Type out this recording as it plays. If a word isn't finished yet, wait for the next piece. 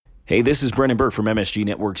Hey, this is Brendan Burke from MSG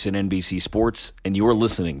Networks and NBC Sports, and you're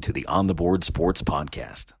listening to the On the Board Sports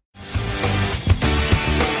Podcast. You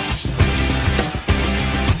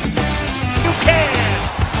can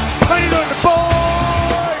put it on the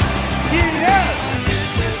board. Yes.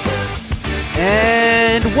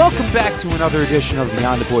 And welcome back to another edition of the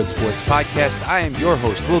On the Board Sports Podcast. I am your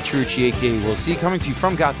host, Will Trucci, a.k.a. Will C., coming to you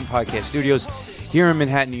from Gotham Podcast Studios here in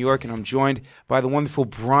Manhattan, New York, and I'm joined by the wonderful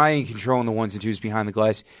Brian controlling the ones and twos behind the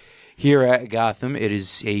glass here at Gotham. It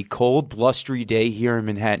is a cold, blustery day here in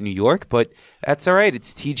Manhattan, New York, but that's all right.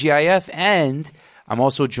 It's TGIF, and I'm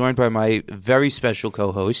also joined by my very special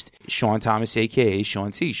co-host, Sean Thomas, a.k.a. Sean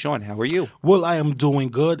T. Sean, how are you? Well, I am doing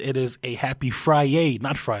good. It is a happy Friday,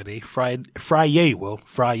 not Friday, Friday, Will,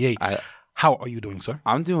 Friday. How are you doing, sir?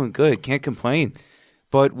 I'm doing good. Can't complain.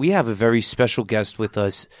 But we have a very special guest with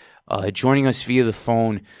us. Joining us via the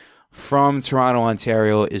phone from Toronto,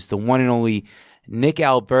 Ontario, is the one and only Nick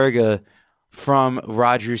Alberga from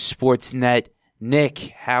Rogers Sportsnet. Nick,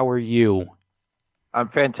 how are you? I'm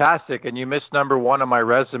fantastic, and you missed number one on my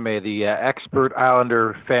resume, the expert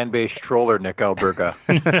Islander fan base troller, Nick Alberga.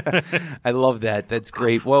 I love that. That's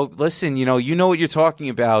great. Well, listen, you know what you're talking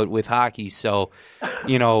about with hockey, so,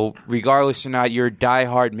 regardless or not, you're a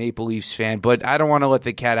diehard Maple Leafs fan, but I don't want to let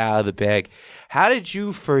the cat out of the bag. How did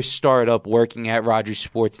you first start up working at Rogers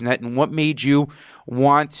Sportsnet, and what made you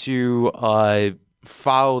want to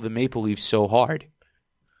follow the Maple Leafs so hard?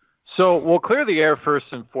 So we'll clear the air first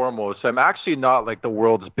and foremost. I'm actually not like the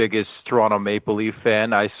world's biggest Toronto Maple Leaf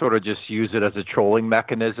fan. I sort of just use it as a trolling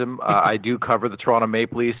mechanism. I do cover the Toronto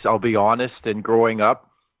Maple Leafs, I'll be honest, and growing up,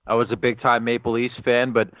 I was a big-time Maple Leafs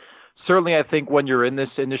fan, but certainly I think when you're in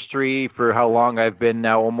this industry for how long I've been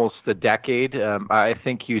now, almost a decade, I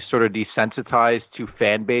think you sort of desensitize to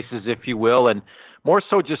fan bases, if you will, and more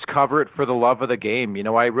so just cover it for the love of the game.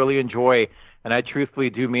 I really enjoy, and I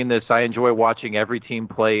truthfully do mean this, I enjoy watching every team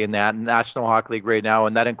play in that National Hockey League right now,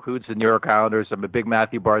 and that includes the New York Islanders. I'm a big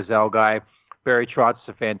Matthew Barzal guy. Barry Trotz's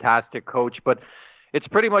a fantastic coach, but it's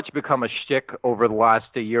pretty much become a shtick over the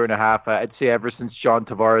last year and a half. I'd say ever since John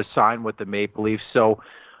Tavares signed with the Maple Leafs. So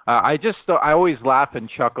I always laugh and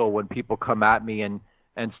chuckle when people come at me and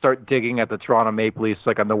start digging at the Toronto Maple Leafs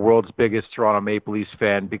like I'm the world's biggest Toronto Maple Leafs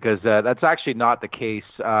fan, because that's actually not the case.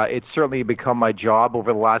 It's certainly become my job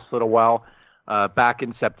over the last little while. Back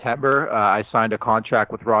in September, I signed a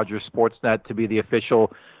contract with Rogers Sportsnet to be the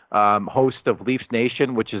official host of Leafs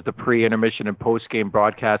Nation, which is the pre-intermission and post-game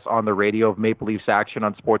broadcast on the radio of Maple Leafs action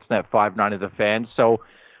on Sportsnet 590 The Fan. So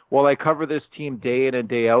while I cover this team day in and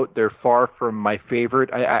day out, they're far from my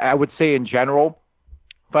favorite. I would say in general,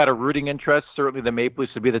 if I had a rooting interest, certainly the Maple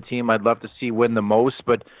Leafs would be the team I'd love to see win the most.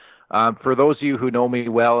 But for those of you who know me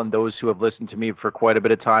well and those who have listened to me for quite a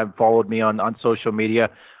bit of time, followed me on social media,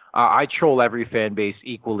 I troll every fan base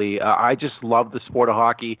equally. I just love the sport of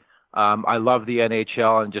hockey. I love the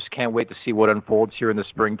NHL and just can't wait to see what unfolds here in the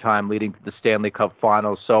springtime leading to the Stanley Cup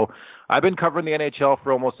Finals. So I've been covering the NHL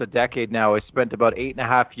for almost a decade now. I spent about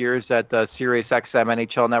 8.5 years at Sirius XM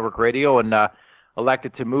NHL Network Radio and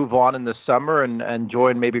elected to move on in the summer and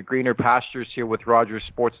join maybe greener pastures here with Rogers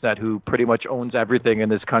Sportsnet, who pretty much owns everything in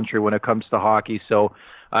this country when it comes to hockey. So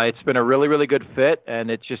it's been a really, really good fit, and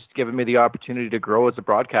it's just given me the opportunity to grow as a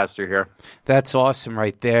broadcaster here. That's awesome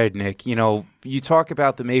right there, Nick. You talk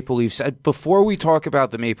about the Maple Leafs. Before we talk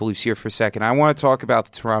about the Maple Leafs here for a second, I want to talk about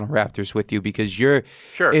the Toronto Raptors with you because you're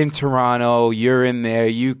in Toronto. You're in there.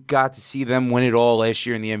 You got to see them win it all last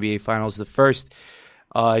year in the NBA Finals, the first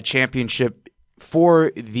championship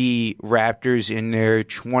for the Raptors in their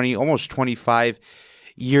almost 25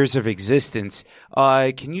 years of existence.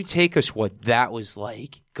 Can you take us what that was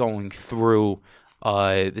like going through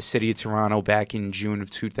the city of Toronto back in June of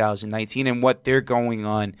 2019 and what they're going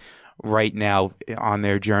on right now on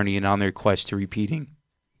their journey and on their quest to repeating?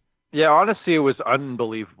 Yeah, honestly, it was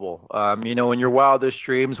unbelievable. In your wildest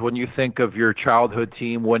dreams, when you think of your childhood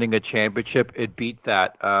team winning a championship, it beat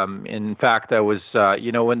that. In fact, I was,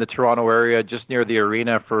 in the Toronto area, just near the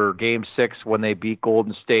arena for Game 6 when they beat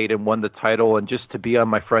Golden State and won the title, and just to be on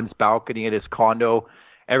my friend's balcony at his condo,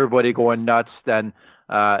 everybody going nuts. Then,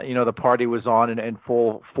 the party was on in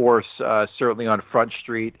full force, certainly on Front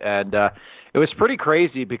Street, and it was pretty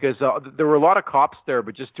crazy because there were a lot of cops there,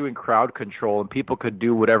 but just doing crowd control, and people could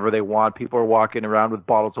do whatever they want. People are walking around with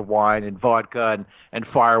bottles of wine and vodka and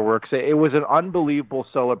fireworks. It was an unbelievable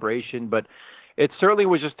celebration, but it certainly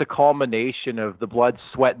was just a culmination of the blood,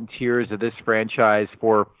 sweat, and tears of this franchise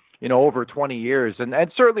for over 20 years. And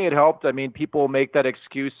certainly it helped. I mean, people make that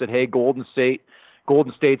excuse that, hey, Golden State,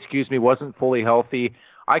 wasn't fully healthy.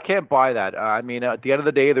 I can't buy that. I mean, at the end of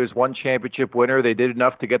the day, there's one championship winner. They did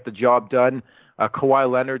enough to get the job done.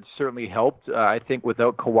 Kawhi Leonard certainly helped. I think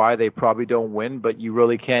without Kawhi, they probably don't win, but you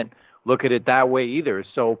really can't look at it that way either.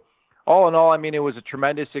 So all in all, I mean, it was a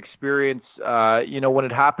tremendous experience. When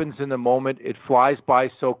it happens in the moment, it flies by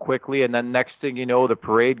so quickly, and then next thing you know, the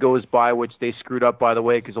parade goes by, which they screwed up, by the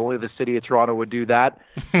way, because only the city of Toronto would do that.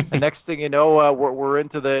 And next thing you know, we're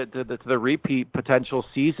into the repeat potential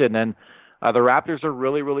season, and the Raptors are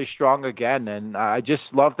really, really strong again. And I just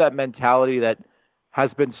love that mentality that has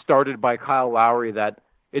been started by Kyle Lowry, that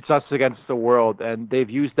it's us against the world, and they've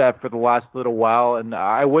used that for the last little while, and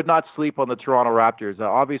I would not sleep on the Toronto Raptors.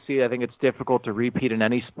 Obviously, I think it's difficult to repeat in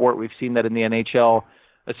any sport. We've seen that in the NHL,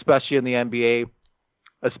 especially in the NBA,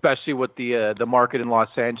 especially with the market in Los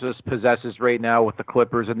Angeles possesses right now with the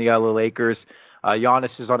Clippers and the LA Lakers.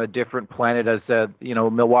 Giannis is on a different planet as,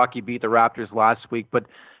 Milwaukee beat the Raptors last week, but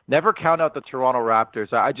never count out the Toronto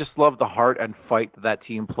Raptors. I just love the heart and fight that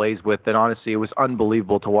team plays with, and honestly, it was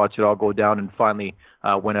unbelievable to watch it all go down and finally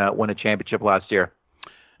win a championship last year.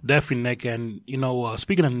 Definitely, Nick. And,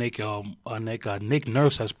 speaking of Nick, Nick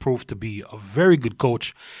Nurse has proved to be a very good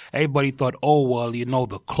coach. Everybody thought,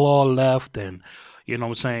 the Claw left and,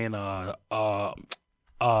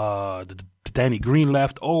 Danny Green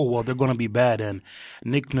left. They're going to be bad. And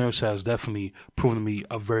Nick Nurse has definitely proven to be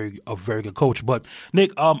a very good coach. But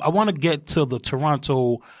Nick, I want to get to the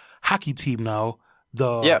Toronto hockey team now.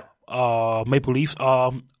 Maple Leafs.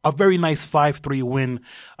 A very nice 5-3 win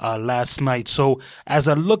last night. So as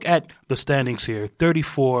I look at the standings here,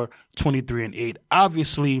 34, 23, and 8.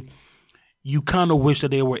 Obviously, you kind of wish that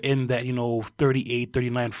they were in that 38,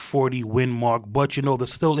 39, 40 win mark. But they're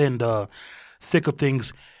still in the thick of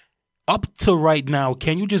things. Up to right now,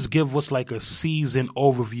 can you just give us like a season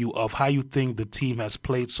overview of how you think the team has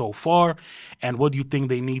played so far, and what do you think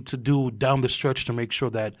they need to do down the stretch to make sure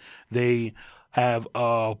that they have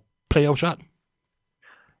a playoff shot?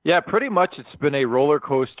 Yeah, pretty much it's been a roller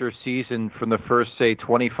coaster season from the first,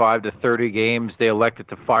 25 to 30 games. They elected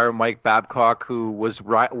to fire Mike Babcock, who was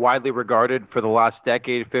widely regarded for the last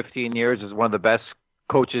decade, 15 years, as one of the best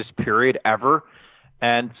coaches, period, ever.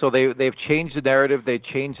 And so they've changed the narrative. They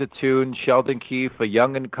changed the tune. Sheldon Keefe, a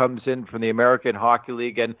youngin, comes in from the American Hockey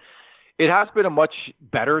League, and it has been a much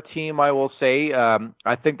better team, I will say.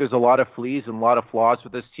 I think there's a lot of fleas and a lot of flaws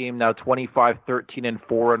with this team now.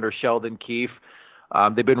 25-13-4 under Sheldon Keefe.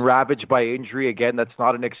 They've been ravaged by injury. Again, that's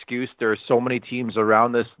not an excuse. There are so many teams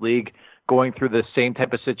around this league going through the same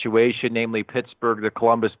type of situation, namely Pittsburgh, the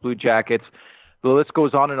Columbus Blue Jackets. The list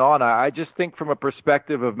goes on and on. I just think from a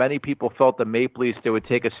perspective of many people felt the Maple Leafs, they would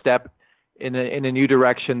take a step in a new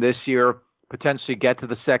direction this year, potentially get to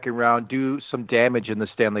the second round, do some damage in the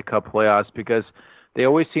Stanley Cup playoffs, because they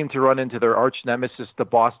always seem to run into their arch nemesis, the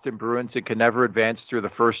Boston Bruins, and can never advance through the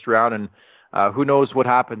first round. And who knows what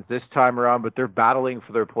happens this time around, but they're battling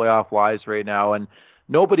for their playoff lives right now. And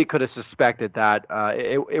nobody could have suspected that.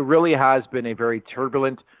 It really has been a very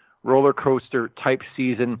turbulent roller coaster type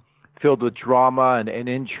season, filled with drama and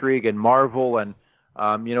intrigue and marvel and,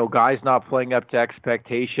 guys not playing up to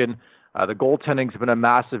expectation. The goaltending's been a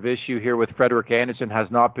massive issue here with Frederik Andersen, has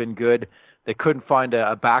not been good. They couldn't find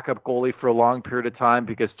a backup goalie for a long period of time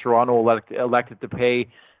because Toronto elected to pay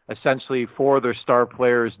essentially for their star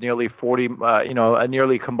players nearly a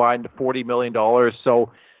nearly combined $40 million.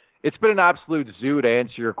 So it's been an absolute zoo, to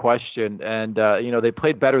answer your question. And, they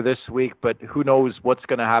played better this week, but who knows what's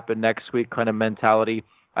going to happen next week kind of mentality.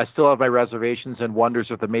 I still have my reservations and wonders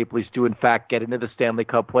if the Maple Leafs do, in fact, get into the Stanley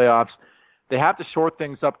Cup playoffs. They have to shore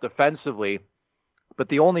things up defensively, but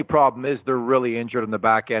the only problem is they're really injured on the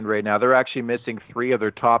back end right now. They're actually missing 3 of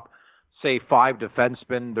their top, 5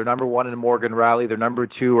 defensemen. They're number 1 in Morgan Riley. They're number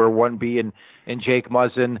 2 or 1B in Jake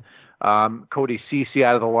Muzzin. Cody Ceci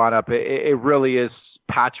out of the lineup. It really is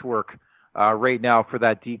patchwork right now for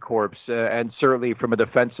that D-Corps, and certainly from a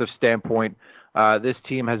defensive standpoint, this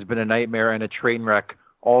team has been a nightmare and a train wreck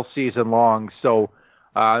all season long. So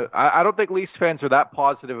I don't think Leafs fans are that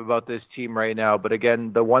positive about this team right now. But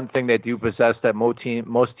again, the one thing they do possess that most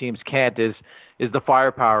teams can't is the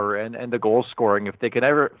firepower and the goal scoring. If they can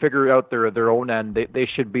ever figure out their own end, they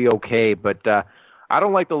should be okay. But I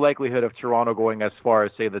don't like the likelihood of Toronto going as far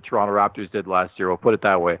as, say, the Toronto Raptors did last year. We'll put it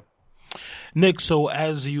that way. Nick, so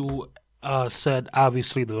as you said,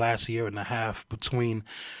 obviously the last year and a half between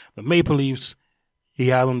the Maple Leafs,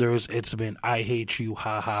 the Islanders, it's been, I hate you,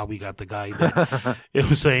 ha, we got the guy that, it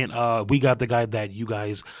was saying, we got the guy that you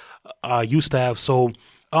guys used to have. So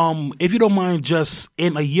if you don't mind, just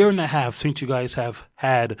in a year and a half since you guys have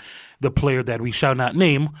had the player that we shall not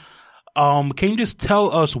name, can you just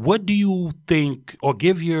tell us, what do you think, or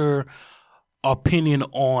give your opinion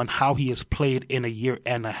on how he has played in a year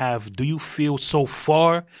and a half. Do you feel so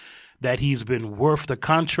far that he's been worth the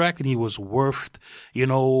contract and he was worth,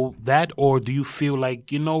 that? Or do you feel like,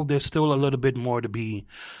 there's still a little bit more to be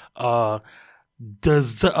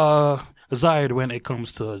desired when it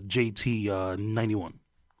comes to JT 91?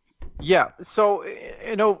 Yeah. So,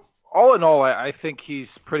 all in all, I think he's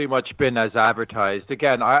pretty much been as advertised.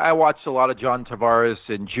 Again, I watched a lot of John Tavares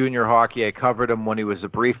in junior hockey. I covered him when he was a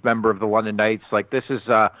brief member of the London Knights. Like, this is,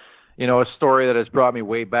 a story that has brought me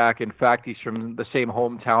way back. In fact, he's from the same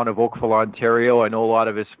hometown of Oakville, Ontario. I know a lot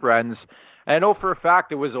of his friends. And I know for a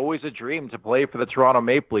fact it was always a dream to play for the Toronto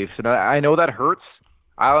Maple Leafs. And I know that hurts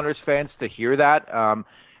Islanders fans to hear that.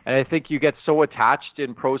 And I think you get so attached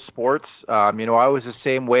in pro sports. I was the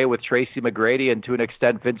same way with Tracy McGrady and to an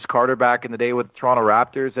extent Vince Carter back in the day with the Toronto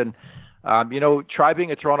Raptors. And, try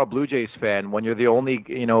being a Toronto Blue Jays fan when you're the only,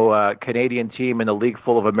 Canadian team in a league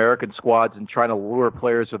full of American squads and trying to lure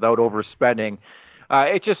players without overspending.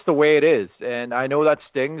 It's just the way it is. And I know that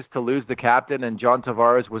stings to lose the captain, and John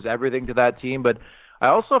Tavares was everything to that team. But I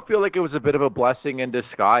also feel like it was a bit of a blessing in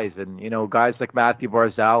disguise. And, guys like Matthew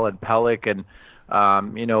Barzal and Pelech and,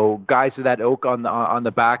 guys of that ilk on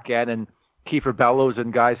the back end, and Kiefer Bellows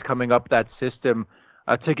and guys coming up that system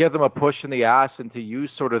to give them a push in the ass and to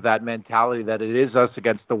use sort of that mentality that it is us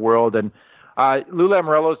against the world. And Lou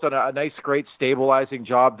Lamoriello's done a nice, great stabilizing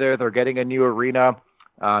job there. They're getting a new arena.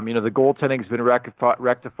 The goaltending's been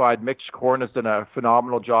rectified. Mitch Korn has done a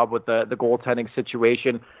phenomenal job with the goaltending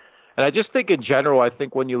situation. And I just think in general, I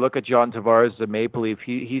think when you look at John Tavares, the Maple Leaf,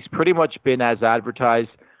 he's pretty much been as advertised.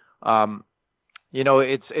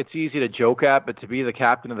 It's easy to joke at, but to be the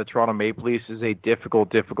captain of the Toronto Maple Leafs is a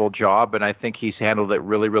difficult job, and I think he's handled it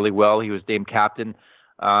really, really well. He was named captain,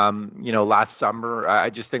 last summer. I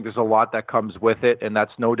just think there's a lot that comes with it, and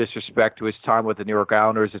that's no disrespect to his time with the New York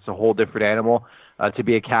Islanders. It's a whole different animal to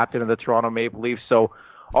be a captain of the Toronto Maple Leafs. So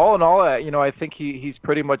all in all, I think he's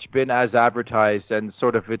pretty much been as advertised, and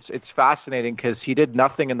sort of it's fascinating because he did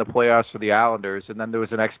nothing in the playoffs for the Islanders, and then there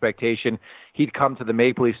was an expectation he'd come to the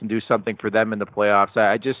Maple Leafs and do something for them in the playoffs.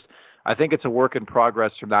 I think it's a work in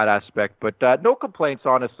progress from that aspect, but no complaints,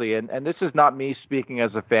 honestly. And this is not me speaking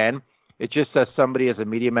as a fan. It's just as somebody, as a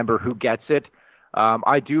media member who gets it.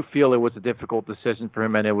 I do feel it was a difficult decision for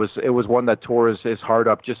him, and it was one that tore his heart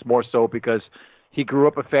up, just more so because he grew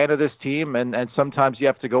up a fan of this team, and sometimes you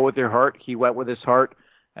have to go with your heart. He went with his heart,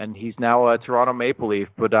 and he's now a Toronto Maple Leaf.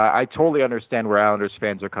 But I totally understand where Islanders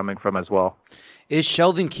fans are coming from as well. Is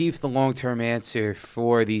Sheldon Keefe the long-term answer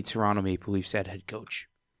for the Toronto Maple Leafs at head coach?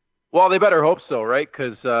 Well, they better hope so, right?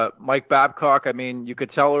 Because Mike Babcock, you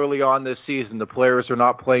could tell early on this season the players are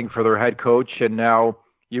not playing for their head coach, and now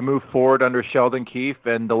you move forward under Sheldon Keefe,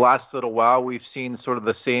 and the last little while we've seen sort of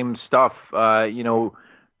the same stuff,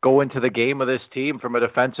 go into the game of this team from a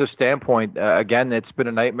defensive standpoint. Again, it's been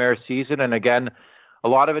a nightmare season, and again, a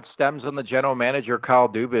lot of it stems on the general manager, Kyle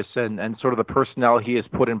Dubas, and sort of the personnel he has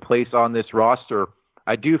put in place on this roster.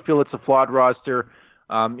 I do feel it's a flawed roster.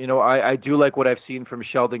 I do like what I've seen from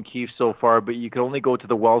Sheldon Keefe so far, but you can only go to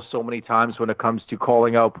the well so many times when it comes to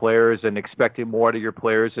calling out players and expecting more out of your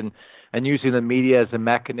players and using the media as a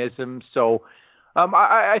mechanism. So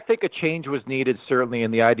I think a change was needed, certainly,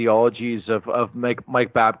 in the ideologies of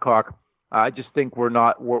Mike Babcock. I just think we're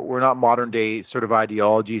not modern day sort of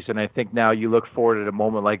ideologies, and I think now you look forward at a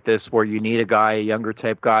moment like this where you need a younger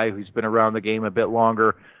type guy who's been around the game a bit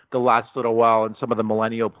longer, the last little while, and some of the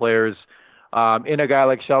millennial players in a guy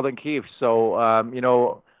like Sheldon Keefe. So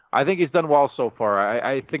I think he's done well so far.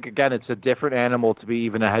 I think again it's a different animal to be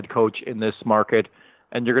even a head coach in this market,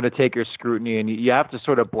 and you're going to take your scrutiny, and you have to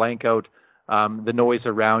sort of blank out the noise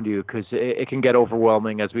around you because it can get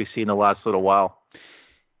overwhelming, as we've seen the last little while.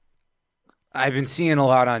 I've been seeing a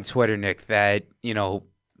lot on Twitter, Nick, that,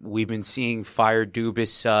 we've been seeing Fire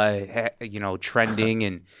Dubas, trending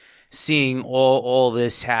and seeing all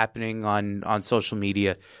this happening on social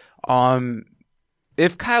media.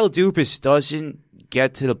 If Kyle Dubas doesn't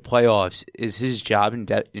get to the playoffs, is his job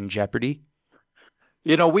in jeopardy?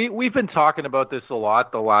 We've been talking about this a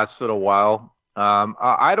lot the last little while.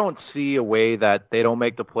 I don't see a way that they don't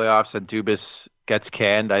make the playoffs and Dubas gets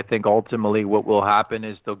canned. I think ultimately what will happen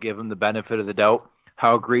is they'll give him the benefit of the doubt,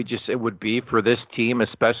 how egregious it would be for this team,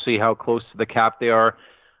 especially how close to the cap they are,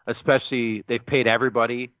 especially they've paid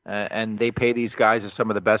everybody, and they pay these guys as some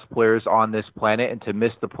of the best players on this planet, and to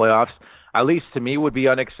miss the playoffs, at least to me, would be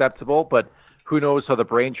unacceptable. But who knows how the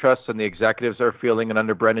brain trusts and the executives are feeling and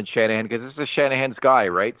under Brendan Shanahan, because this is Shanahan's guy,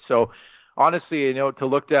 right? So honestly, to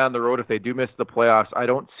look down the road, if they do miss the playoffs, I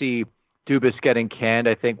don't see Dubas getting canned.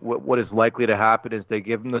 I think what is likely to happen is they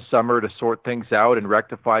give him the summer to sort things out and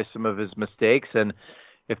rectify some of his mistakes. And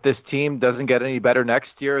if this team doesn't get any better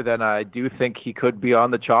next year, then I do think he could be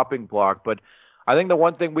on the chopping block. But I think the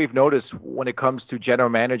one thing we've noticed when it comes to general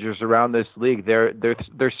managers around this league,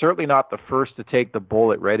 they're certainly not the first to take the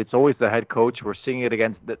bullet, right? It's always the head coach. We're seeing it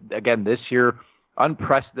again this year,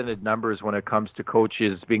 unprecedented numbers when it comes to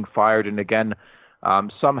coaches being fired. And again,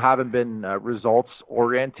 some haven't been results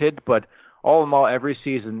oriented, but all in all, every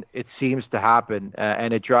season it seems to happen,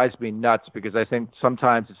 and it drives me nuts because I think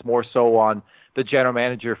sometimes it's more so on the general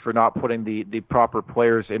manager for not putting the proper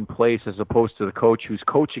players in place as opposed to the coach who's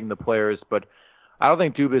coaching the players. But I don't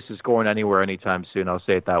think Dubas is going anywhere anytime soon. I'll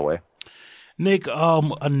say it that way. Nick,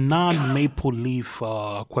 a non-Maple Leaf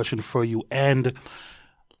question for you, and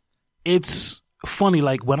it's funny.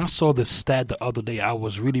 Like when I saw this stat the other day, I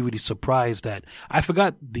was really, really surprised that I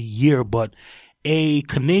forgot the year, but a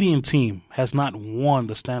Canadian team has not won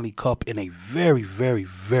the Stanley Cup in a very, very,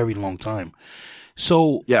 very long time.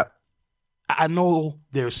 So yeah, I know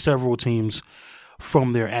there are several teams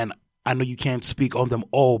from there, and I know you can't speak on them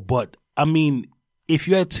all, but I mean, if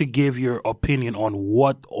you had to give your opinion on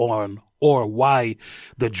or why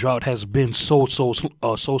the drought has been so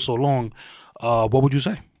long, what would you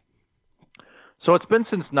say? So it's been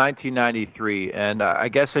since 1993, and I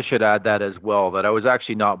guess I should add that as well, that I was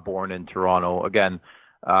actually not born in Toronto. Again,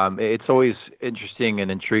 it's always interesting and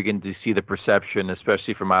intriguing to see the perception,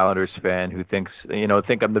 especially from Islanders fan who think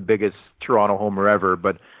I'm the biggest Toronto homer ever.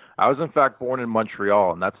 But I was in fact born in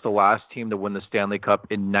Montreal, and that's the last team to win the Stanley Cup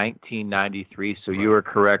in 1993. So you are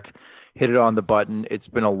correct, hit it on the button. It's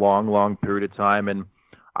been a long, long period of time, and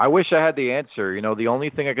I wish I had the answer. The only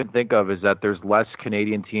thing I can think of is that there's less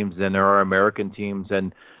Canadian teams than there are American teams,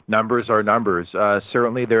 and numbers are numbers.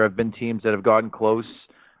 Certainly there have been teams that have gotten close,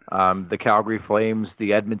 the Calgary Flames,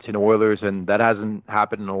 the Edmonton Oilers, and that hasn't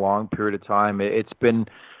happened in a long period of time. It's been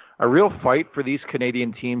a real fight for these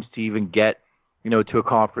Canadian teams to even get, to a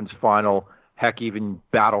conference final, heck, even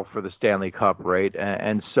battle for the Stanley Cup, right?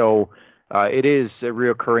 And so it is a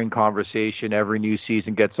reoccurring conversation. Every new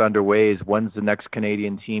season gets underway is when's the next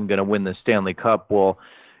Canadian team going to win the Stanley Cup? Well,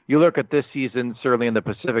 you look at this season, certainly in the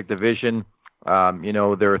Pacific Division, there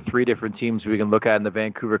are three different teams we can look at in the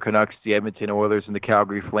Vancouver Canucks, the Edmonton Oilers, and the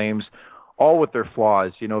Calgary Flames, all with their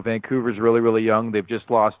flaws. Vancouver's really, really young. They've just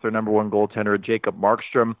lost their number one goaltender, Jacob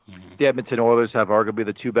Markstrom. Mm-hmm. The Edmonton Oilers have arguably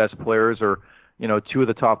the two best players, or two of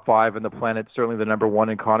the top five on the planet, certainly the number one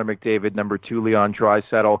in Connor McDavid, number two, Leon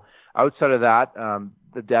Draisaitl. Outside of that,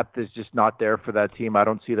 the depth is just not there for that team. I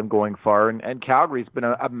don't see them going far. And Calgary's been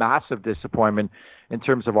a massive disappointment in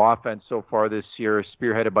terms of offense so far this year,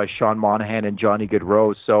 spearheaded by Sean Monahan and Johnny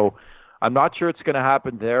Gaudreau. So I'm not sure it's going to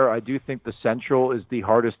happen there. I do think the Central is the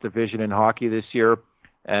hardest division in hockey this year,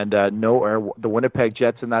 and the Winnipeg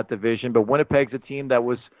Jets in that division. But Winnipeg's a team that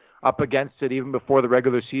was up against it even before the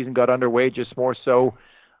regular season got underway, just more so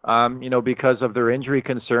because of their injury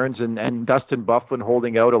concerns and Dustin Byfuglien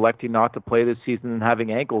holding out, electing not to play this season and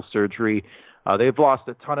having ankle surgery. They've lost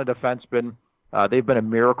a ton of defensemen. They've been a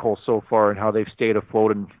miracle so far in how they've stayed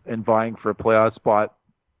afloat and vying for a playoff spot.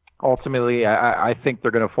 Ultimately, I think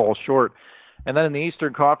they're going to fall short. And then in the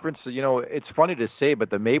Eastern Conference, it's funny to say,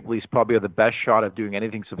 but the Maple Leafs probably have the best shot of doing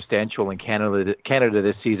anything substantial in Canada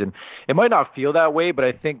this season. It might not feel that way, but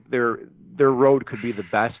I think their road could be the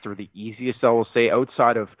best or the easiest, I will say,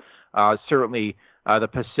 outside of certainly the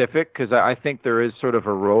Pacific, because I think there is sort of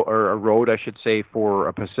a road, I should say, for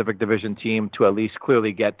a Pacific Division team to at least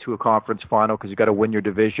clearly get to a conference final, because you got to win your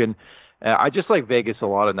division. I just like Vegas a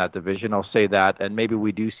lot in that division, I'll say that, and maybe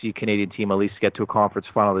we do see a Canadian team at least get to a conference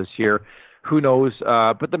final this year. Who knows?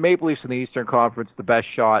 But the Maple Leafs in the Eastern Conference, the best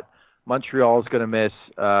shot. Montreal's going to miss.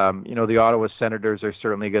 The Ottawa Senators are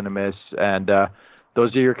certainly going to miss. And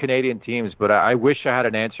those are your Canadian teams. But I wish I had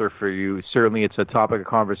an answer for you. Certainly it's a topic of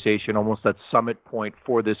conversation, almost that summit point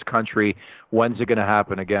for this country. When's it going to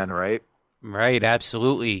happen again, right? Right,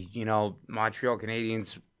 absolutely. Montreal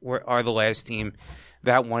Canadiens are the last team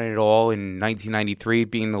that won it all in 1993,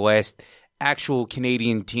 being the last actual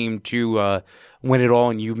Canadian team to win it all.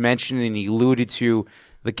 And you mentioned and alluded to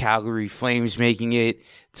the Calgary Flames making it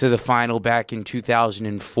to the final back in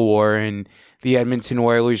 2004, and the Edmonton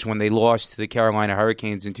Oilers when they lost to the Carolina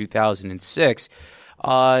Hurricanes in 2006.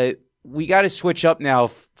 We got to switch up now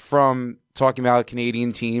from talking about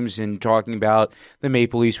Canadian teams and talking about the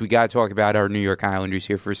Maple Leafs. We got to talk about our New York Islanders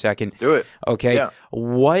here for a second. Do it. Okay. Yeah.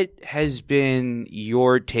 What has been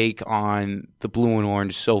your take on the blue and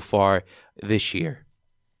orange so far this year?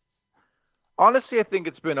 Honestly, I think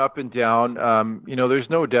it's been up and down. There's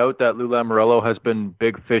no doubt that Lou Lamoriello has been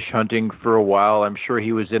big fish hunting for a while. I'm sure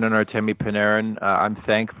he was in on Artemi Panarin. I'm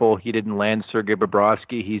thankful he didn't land Sergei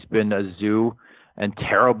Bobrovsky. He's been a zoo and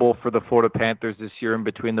terrible for the Florida Panthers this year in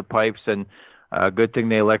between the pipes, and good thing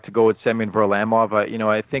they elect to go with Semyon Varlamov.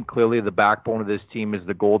 I think clearly the backbone of this team is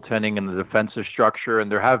the goaltending and the defensive structure,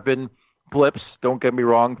 and there have been blips, don't get me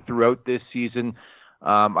wrong, throughout this season.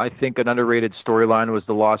 I think an underrated storyline was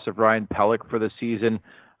the loss of Ryan Pelech for the season.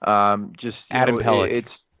 Adam Pelech.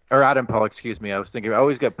 Adam Pelech, excuse me. I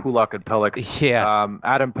always get Pulock and Pelech. Yeah.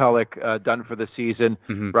 Adam Pelech done for the season.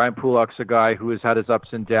 Mm-hmm. Ryan Pulock's a guy who has had his ups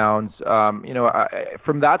and downs.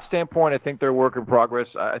 From that standpoint, I think they're a work in progress.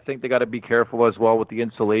 I think they got to be careful as well with the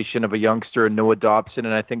insulation of a youngster, Noah Dobson,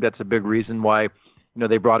 and I think that's a big reason why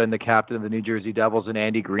they brought in the captain of the New Jersey Devils and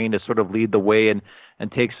Andy Green to sort of lead the way and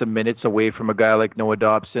take some minutes away from a guy like Noah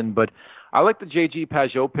Dobson. But I like the J.G.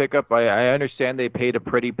 Pageau pickup. I understand they paid a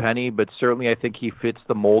pretty penny, but certainly I think he fits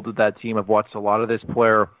the mold of that team. I've watched a lot of this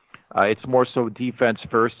player. It's more so defense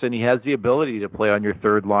first, and he has the ability to play on your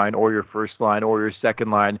third line or your first line or your second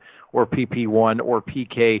line or PP1 or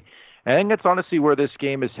PK. I think that's honestly where this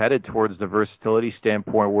game is headed towards the versatility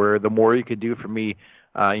standpoint, where the more you could do for me,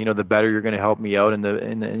 the better you're going to help me out, and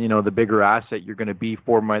the bigger asset you're going to be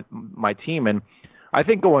for my team. And I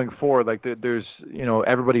think going forward, there's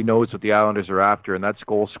everybody knows what the Islanders are after, and that's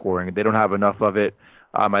goal scoring. They don't have enough of it.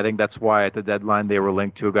 I think that's why at the deadline they were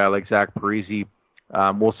linked to a guy like Zach Parise.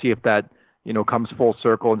 We'll see if that comes full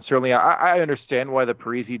circle. And certainly I understand why the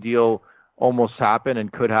Parise deal almost happened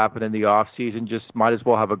and could happen in the off season. Just might as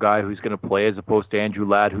well have a guy who's going to play as opposed to Andrew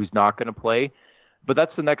Ladd who's not going to play. But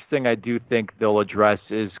that's the next thing I do think they'll address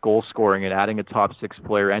is goal scoring and adding a top six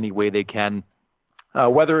player any way they can.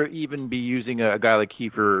 Whether even be using a guy like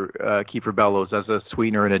Kiefer Bellows as a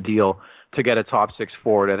sweetener in a deal to get a top six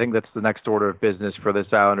forward. I think that's the next order of business for this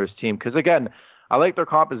Islanders team. Because again, I like their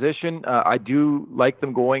composition. I do like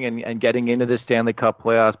them going and getting into the Stanley Cup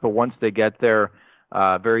playoffs. But once they get there,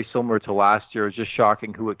 very similar to last year, it's just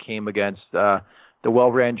shocking who it came against. The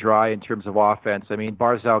well ran dry in terms of offense. I mean,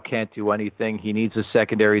 Barzal can't do anything. He needs a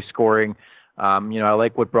secondary scoring. I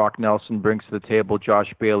like what Brock Nelson brings to the table,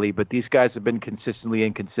 Josh Bailey, but these guys have been consistently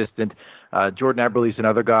inconsistent. Jordan Eberle's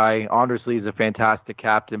another guy. Anders Lee is a fantastic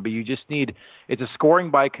captain, but you just it's a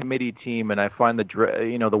scoring by committee team, and I find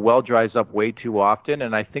the well dries up way too often,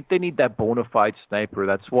 and I think they need that bona fide sniper.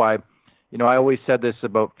 That's why, I always said this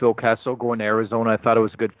about Phil Kessel going to Arizona. I thought it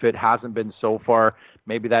was a good fit. Hasn't been so far.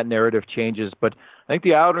 Maybe that narrative changes, but I think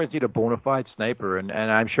the Islanders need a bona fide sniper, and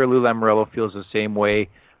I'm sure Lou Lamoriello feels the same way.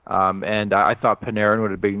 And I thought Panarin would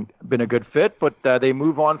have been a good fit, but they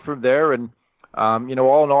move on from there. And, all in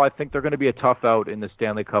all, I think they're going to be a tough out in the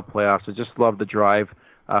Stanley Cup playoffs. I just love the drive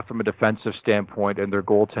from a defensive standpoint, and their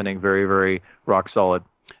goaltending very, very rock solid.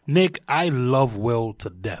 Nick, I love Will to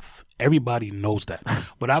death. Everybody knows that.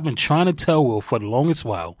 But I've been trying to tell Will for the longest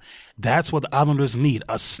while, that's what the Islanders need,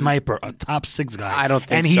 a sniper, a top six guy. I don't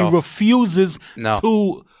think so. And he refuses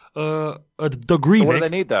to agree. So what do they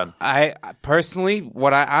need then? I personally,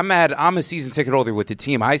 I'm a season ticket holder with the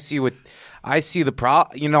team. I see the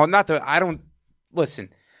problem. Listen.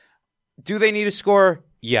 Do they need a scorer?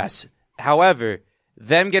 Yes. However,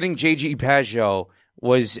 them getting J.G. Pageau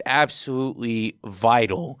was absolutely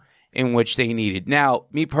vital in which they needed. Now,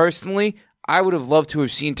 me personally, I would have loved to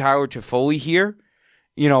have seen Tyler Toffoli here.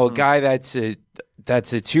 A guy that's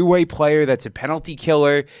a two-way player, that's a penalty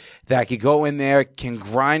killer, that could go in there, can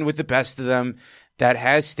grind with the best of them, that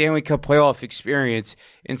has Stanley Cup playoff experience.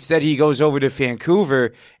 Instead, he goes over to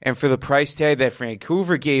Vancouver, and for the price tag that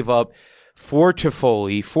Vancouver gave up for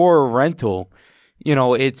Toffoli, for a rental,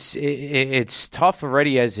 it's tough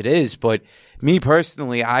already as it is. But me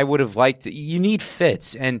personally, I would have liked. You need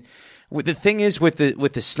fits, and the thing is with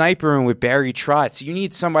the sniper and with Barry Trotz, you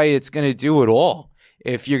need somebody that's going to do it all.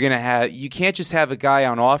 If you're going to you can't just have a guy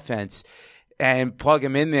on offense and plug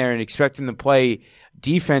him in there and expect him to play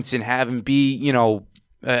defense and have him be,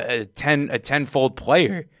 a tenfold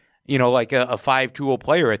player, like a 5-tool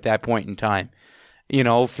player at that point in time.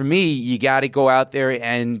 For me, you got to go out there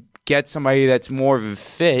and get somebody that's more of a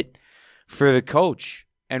fit for the coach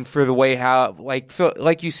and for the way how,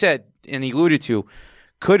 like you said and alluded to,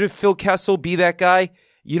 could Phil Kessel be that guy?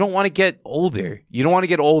 You don't want to get older.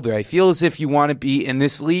 I feel as if you want to be in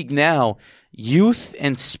this league now. Youth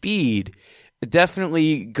and speed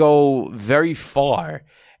definitely go very far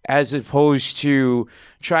as opposed to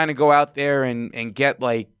trying to go out there and get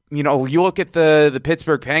you look at the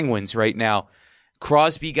Pittsburgh Penguins right now.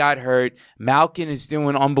 Crosby got hurt. Malkin is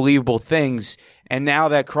doing unbelievable things. And now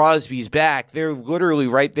that Crosby's back, they're literally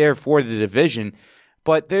right there for the division.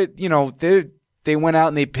 But they went out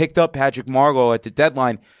and they picked up Patrick Marleau at the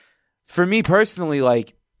deadline. For me personally,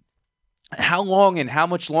 like, how long and how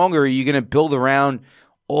much longer are you going to build around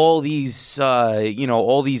all these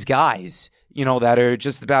all these guys that are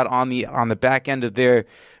just about on the back end of their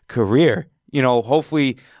career?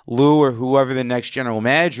 Hopefully Lou or whoever the next general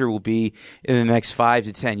manager will be in the next 5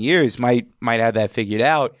 to 10 years might have that figured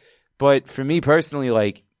out. But for me personally,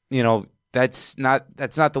 like, that's not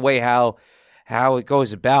the way how it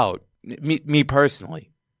goes about. Me personally.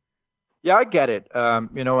 Yeah, I get it.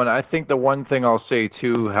 And I think the one thing I'll say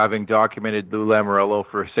too, having documented Lou Lamoriello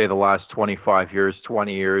for, say, the last 25 years,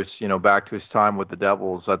 20 years, back to his time with the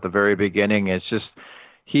Devils at the very beginning, it's just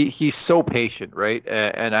he's so patient, right?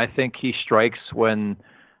 And I think he strikes when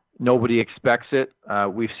nobody expects it.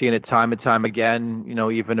 We've seen it time and time again.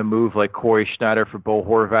 Even a move like Corey Schneider for Bo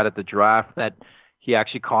Horvat at the draft that he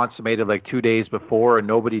actually consummated like 2 days before, and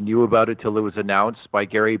nobody knew about it till it was announced by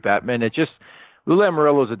Gary Bettman. Lou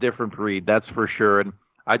Lamoriello is a different breed, that's for sure. And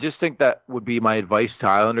I just think that would be my advice to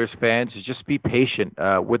Islanders fans, is just be patient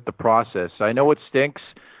with the process. I know it stinks,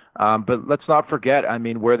 but let's not forget,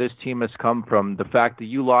 where this team has come from. The fact that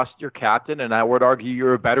you lost your captain, and I would argue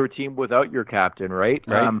you're a better team without your captain, right?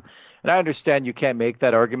 And I understand you can't make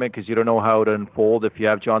that argument because you don't know how it would unfold if you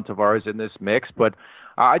have John Tavares in this mix, but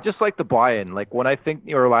I just like the buy-in. Like, when I think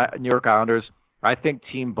New York Islanders, I think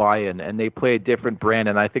team buy-in, and they play a different brand,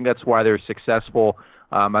 and I think that's why they're successful,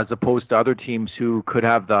 as opposed to other teams who could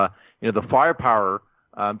have the firepower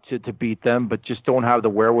to beat them, but just don't have the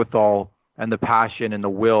wherewithal and the passion and the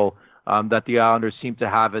will that the Islanders seem to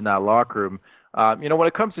have in that locker room. When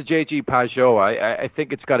it comes to J.G. Pageau, I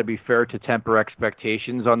think it's got to be fair to temper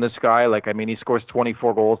expectations on this guy. He scores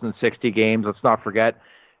 24 goals in 60 games. Let's not forget,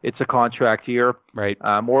 it's a contract year. Right.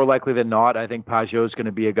 More likely than not, I think Pageau is going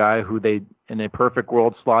to be a guy who they, in a perfect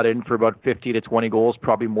world, slot in for about 50 to 20 goals,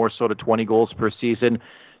 probably more so to 20 goals per season.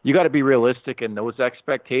 You got to be realistic in those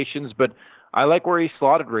expectations, but I like where he's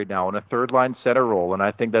slotted right now in a third-line center role, and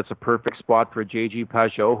I think that's a perfect spot for J.G.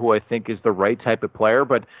 Pageau, who I think is the right type of player.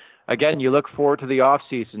 But again, you look forward to the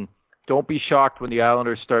offseason. Don't be shocked when the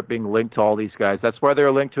Islanders start being linked to all these guys. That's why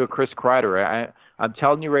they're linked to a Chris Kreider. I'm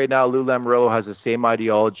telling you right now, Lou Lamoriello has the same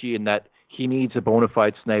ideology in that he needs a bona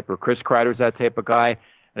fide sniper. Chris Kreider's that type of guy,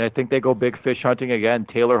 and I think they go big fish hunting again.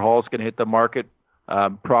 Taylor Hall's going to hit the market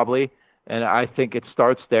probably, and I think it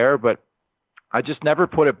starts there, but I just never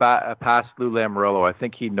put it past Lou Lamoriello. I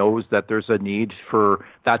think he knows that there's a need for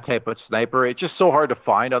that type of sniper. It's just so hard to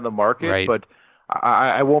find on the market, right. But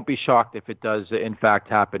I won't be shocked if it does in fact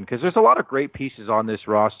happen, because there's a lot of great pieces on this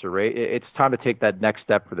roster, right? It's time to take that next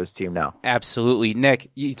step for this team now. Absolutely.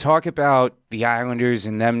 Nick, you talk about the Islanders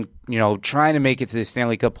and them, trying to make it to the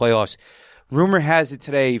Stanley Cup playoffs. Rumor has it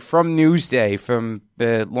today from Newsday, from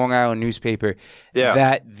the Long Island newspaper,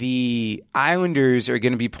 that the Islanders are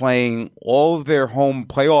going to be playing all of their home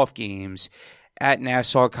playoff games at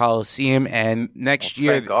Nassau Coliseum, and next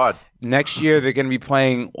year they're going to be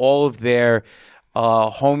playing all of their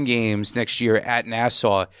home games next year at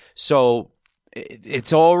Nassau. So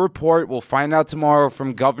it's all a report. We'll find out tomorrow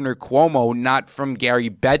from Governor Cuomo, not from Gary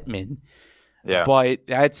Bettman. Yeah. But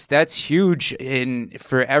that's huge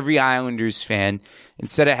for every Islanders fan.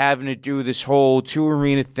 Instead of having to do this whole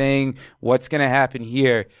two-arena thing, what's going to happen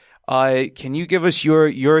here? Can you give us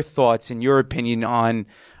your thoughts and your opinion on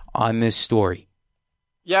this story?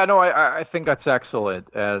 Yeah, no, I think that's excellent.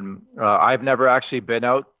 And I've never actually been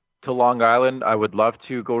out to Long Island. I would love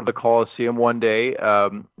to go to the Coliseum one day.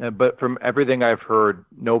 But from everything I've heard,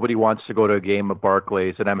 nobody wants to go to a game at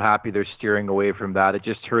Barclays, and I'm happy they're steering away from that. I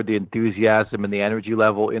just heard the enthusiasm and the energy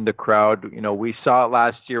level in the crowd. We saw it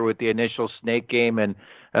last year with the initial Snake game and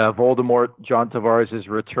Voldemort, John Tavares'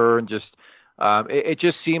 return. It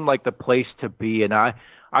just seemed like the place to be. And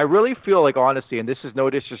I really feel like, honestly, and this is no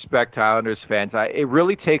disrespect to Islanders fans, it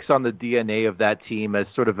really takes on the DNA of that team as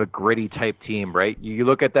sort of a gritty type team, right? You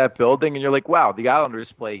look at that building and you're like, wow, the Islanders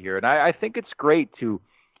play here. And I think it's great to,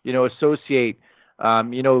 associate,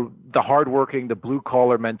 the hardworking, the blue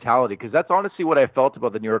collar mentality, because that's honestly what I felt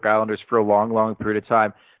about the New York Islanders for a long, long period of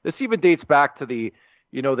time. This even dates back to the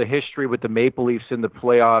history with the Maple Leafs in the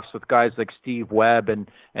playoffs with guys like Steve Webb and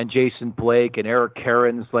Jason Blake and Eric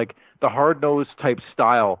Cairns, like the hard-nosed type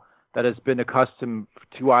style that has been accustomed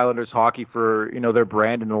to Islanders hockey for, their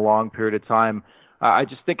brand in a long period of time. I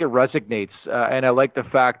just think it resonates. And I like the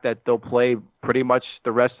fact that they'll play pretty much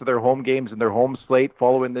the rest of their home games in their home slate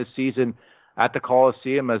following this season at the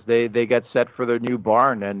Coliseum as they get set for their new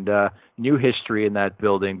barn and new history in that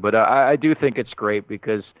building. But I do think it's great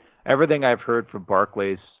because everything I've heard from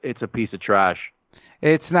Barclays, it's a piece of trash.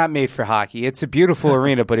 It's not made for hockey. It's a beautiful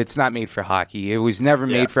arena, but it's not made for hockey. It was never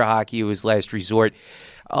made for hockey. It was last resort.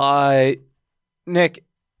 Nick,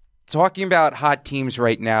 talking about hot teams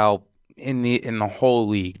right now in the whole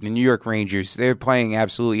league, the New York Rangers, they're playing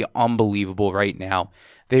absolutely unbelievable right now.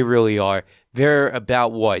 They really are. They're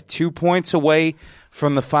about, 2 points away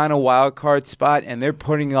from the final wild card spot, and they're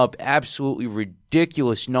putting up absolutely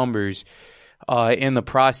ridiculous numbers in the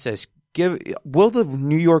process. Will the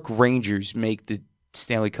New York Rangers make the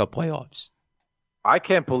Stanley Cup playoffs? I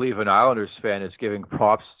can't believe an Islanders fan is giving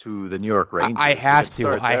props to the New York Rangers. I have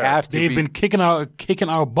to. They've been kicking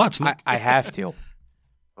our butts. I have to.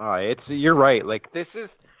 You're right. Like this is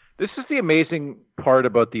the amazing part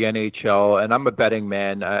about the NHL, and I'm a betting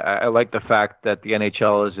man. I like the fact that the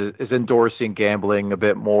NHL is endorsing gambling a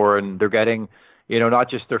bit more, and they're getting, not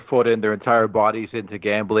just their foot in, their entire bodies into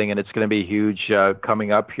gambling, and it's going to be huge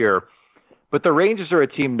coming up here. But the Rangers are a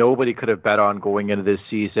team nobody could have bet on going into this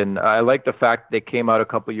season. I like the fact they came out a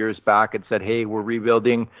couple of years back and said, hey, we're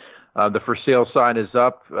rebuilding. The for sale sign is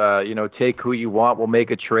up. Take who you want. We'll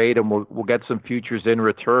make a trade, and we'll get some futures in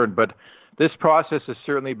return. But this process has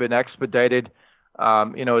certainly been expedited.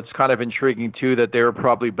 It's kind of intriguing, too, that they were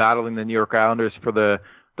probably battling the New York Islanders for the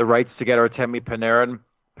rights to get Artemi Panarin.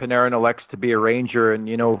 Panarin elects to be a Ranger, and,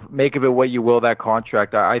 make of it what you will, that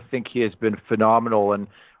contract. I think he has been phenomenal. And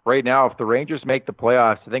right now, if the Rangers make the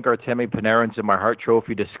playoffs, I think Artemi Panarin's in my Hart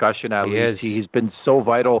Trophy discussion at least. He's been so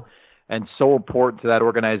vital and so important to that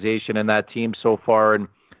organization and that team so far. And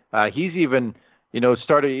he's even,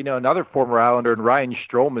 started, another former Islander, and Ryan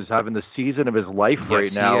Strome is having the season of his life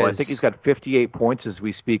right now. I think he's got 58 points as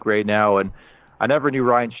we speak right now. And I never knew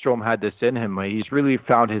Ryan Strome had this in him. He's really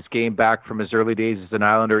found his game back from his early days as an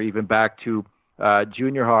Islander, even back to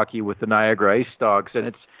junior hockey with the Niagara Ice Dogs.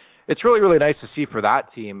 And it's really, really nice to see for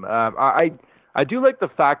that team. I do like the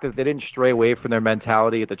fact that they didn't stray away from their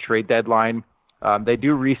mentality at the trade deadline. They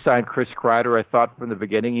do re-sign Chris Kreider. I thought from the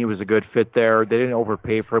beginning he was a good fit there. They didn't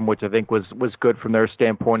overpay for him, which I think was good from their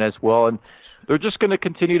standpoint as well. And they're just going to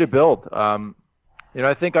continue to build.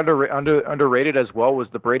 I think underrated as well was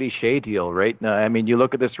the Brady Shea deal, right? You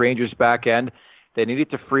look at this Rangers back end. They needed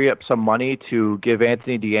to free up some money to give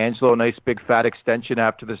Anthony DeAngelo a nice big fat extension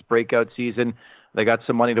after this breakout season. They got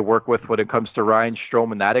some money to work with when it comes to Ryan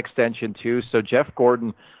Strome and that extension too. So Jeff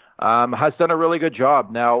Gordon has done a really good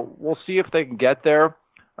job. Now, we'll see if they can get there.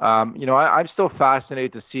 I'm still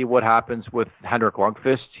fascinated to see what happens with Henrik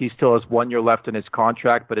Lundqvist. He still has 1 year left in his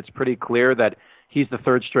contract, but it's pretty clear that he's the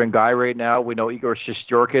third-string guy right now. We know Igor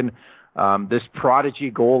Shesterkin, this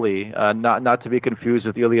prodigy goalie, not to be confused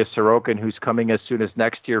with Ilya Sorokin, who's coming as soon as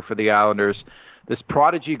next year for the Islanders. This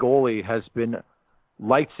prodigy goalie has been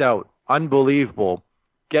lights out. Unbelievable,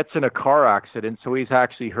 gets in a car accident, so he's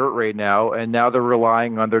actually hurt right now, and now they're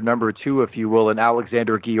relying on their number two, if you will, and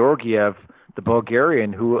Alexander Georgiev, the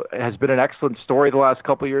Bulgarian, who has been an excellent story the last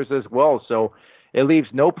couple of years as well. So it leaves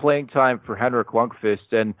no playing time for Henrik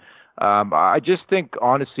Lundqvist, and I just think,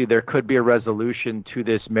 honestly, there could be a resolution to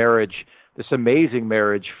this marriage, this amazing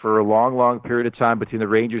marriage for a long, long period of time between the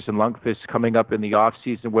Rangers and Lundqvist coming up in the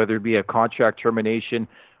offseason, whether it be a contract termination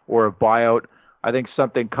or a buyout. I think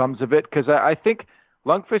something comes of it because I think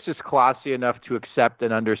Lundqvist is classy enough to accept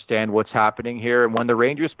and understand what's happening here. And when the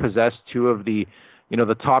Rangers possess two of the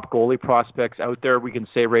top goalie prospects out there, we can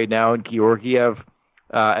say right now, in Georgiev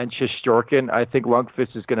and Shesterkin, I think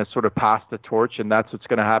Lundqvist is going to sort of pass the torch, and that's what's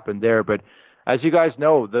going to happen there. But as you guys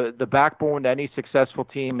know, the backbone to any successful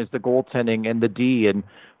team is the goaltending and the D, and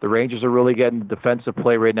the Rangers are really getting the defensive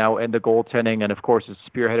play right now and the goaltending, and of course it's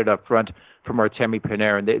spearheaded up front from Artemi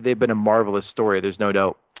Panarin. They've been a marvelous story, there's no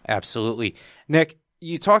doubt. Absolutely. Nick,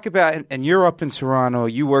 you talk about, and you're up in Toronto,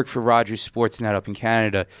 you work for Rogers Sportsnet up in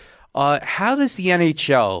Canada. How does the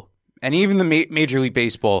NHL, and even the Major League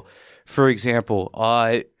Baseball, for example,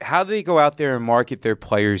 how do they go out there and market their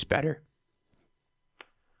players better?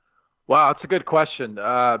 Wow, that's a good question.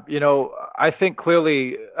 I think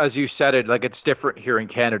clearly, as you said it, like it's different here in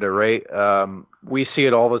Canada, right? We see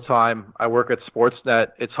it all the time. I work at Sportsnet.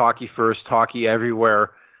 It's hockey first, hockey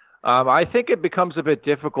everywhere. I think it becomes a bit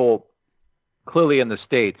difficult, clearly in the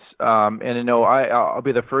States. I'll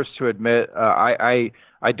be the first to admit I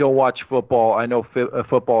don't watch football. I know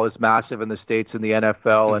football is massive in the States in the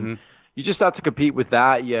NFL, and you just have to compete with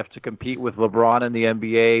that. You have to compete with LeBron in the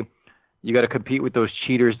NBA. You got to compete with those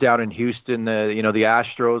cheaters down in Houston, the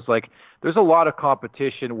Astros. Like, there's a lot of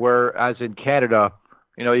competition, whereas in Canada,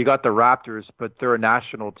 you got the Raptors, but they're a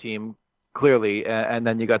national team, clearly. And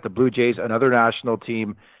then you got the Blue Jays, another national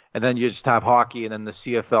team. And then you just have hockey, and then the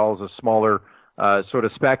CFL is a smaller sort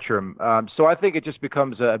of spectrum. So I think it just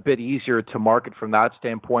becomes a bit easier to market from that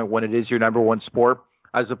standpoint when it is your number one sport,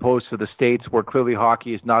 as opposed to the States where clearly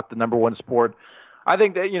hockey is not the number one sport. I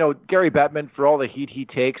think that, Gary Bettman, for all the heat he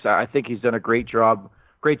takes, I think he's done a great job,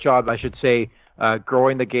 I should say,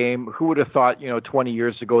 growing the game. Who would have thought, 20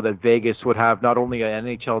 years ago that Vegas would have not only an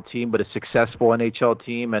NHL team, but a successful NHL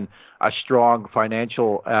team and a strong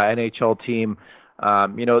financial NHL team.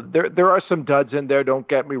 There are some duds in there, don't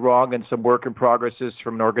get me wrong, and some work in progresses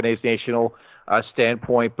from an organizational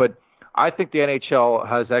standpoint. But I think the NHL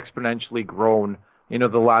has exponentially grown, the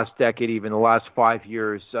last decade, even the last 5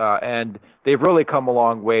 years, and they've really come a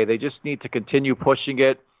long way. They just need to continue pushing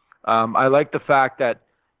it. I like the fact that,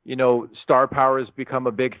 star power has become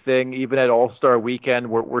a big thing. Even at All-Star Weekend,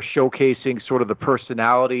 we're showcasing sort of the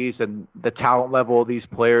personalities and the talent level of these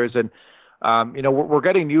players. And, we're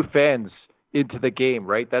getting new fans into the game,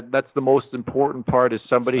 right? That's the most important part, is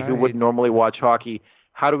somebody who wouldn't normally watch hockey.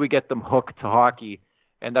 How do we get them hooked to hockey?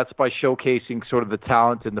 And that's by showcasing sort of the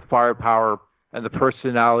talent and the firepower and the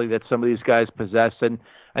personality that some of these guys possess, and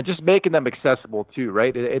just making them accessible too,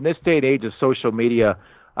 right? In this day and age of social media,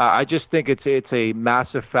 I just think it's a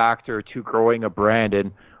massive factor to growing a brand.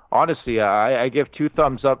 And honestly, I give 2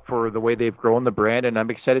 thumbs up for the way they've grown the brand, and I'm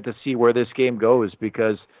excited to see where this game goes,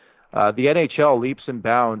 because the NHL leaps and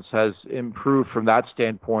bounds has improved from that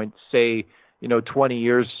standpoint, say, 20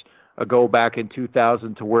 years ago back in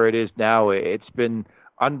 2000 to where it is now. It's been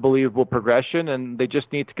unbelievable progression, and they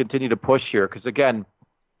just need to continue to push here, because again,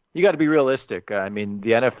 you got to be realistic. I mean,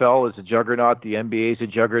 the NFL is a juggernaut, the NBA is a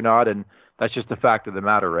juggernaut, and that's just the fact of the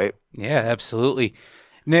matter, right? Yeah, absolutely.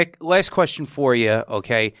 Nick, last question for you,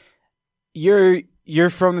 okay? You're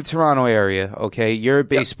from the Toronto area, okay? You're a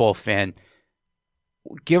baseball fan.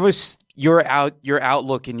 Give us your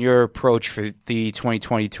outlook and your approach for the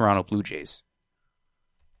 2020 Toronto Blue Jays.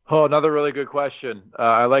 Oh, another really good question.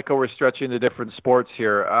 I like how we're stretching the different sports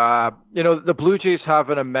here. The Blue Jays have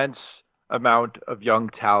an immense amount of young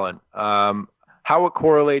talent. How it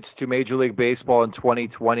correlates to Major League Baseball in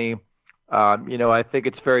 2020, I think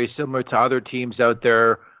it's very similar to other teams out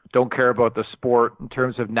there. Don't care about the sport in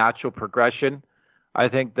terms of natural progression. I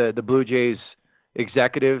think the Blue Jays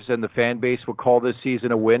executives and the fan base will call this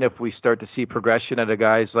season a win if we start to see progression out of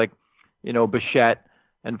guys like, Bichette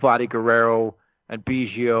and Vladdy Guerrero and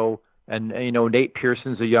Biggio, and Nate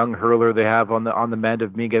Pearson's a young hurler they have on the mend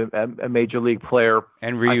of being a major league player.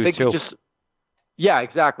 And Ryu too. Yeah,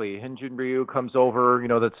 exactly. Hyun-Jin Ryu comes over.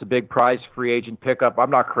 That's a big prize free agent pickup.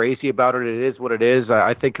 I'm not crazy about it. It is what it is.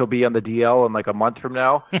 I think he'll be on the DL in like a month from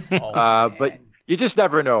now. But you just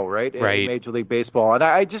never know, right? In Major League Baseball, and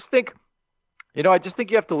I just think. I just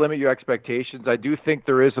think you have to limit your expectations. I do think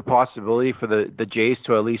there is a possibility for the Jays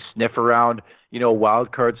to at least sniff around, a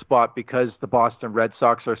wild card spot, because the Boston Red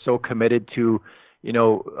Sox are so committed to,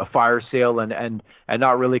 a fire sale and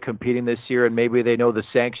not really competing this year. And maybe they know the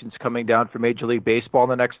sanctions coming down for Major League Baseball in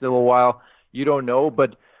the next little while. You don't know,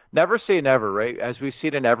 but never say never, right? As we've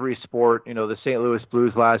seen in every sport, the St. Louis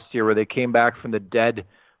Blues last year, where they came back from the dead,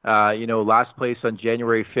 last place on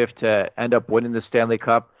January 5th to end up winning the Stanley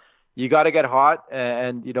Cup. You got to get hot,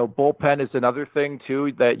 and bullpen is another thing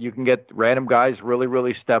too, that you can get random guys really,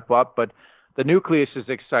 really step up. But the nucleus is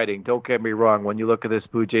exciting. Don't get me wrong. When you look at this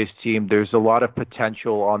Blue Jays team, there's a lot of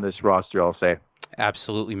potential on this roster, I'll say.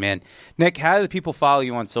 Absolutely, man. Nick, how do the people follow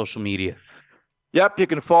you on social media? Yep, you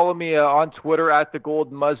can follow me on Twitter at the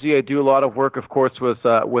Golden Muzzy. I do a lot of work, of course, with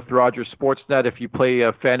Rogers Sportsnet. If you play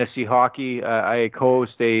fantasy hockey, I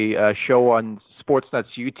co-host a show on Sportsnet's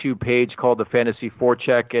YouTube page called the Fantasy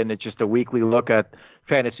Forecheck, and it's just a weekly look at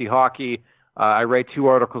fantasy hockey. I write 2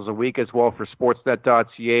 articles a week as well for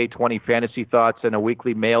Sportsnet.ca, 20 fantasy thoughts, and a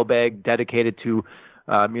weekly mailbag dedicated to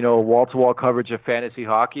wall-to-wall coverage of fantasy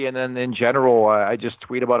hockey. And then in general, I just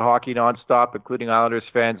tweet about hockey nonstop, including Islanders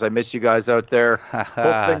fans. I miss you guys out there.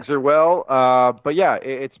 Hope things are well. But yeah,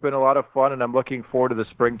 it's been a lot of fun, and I'm looking forward to the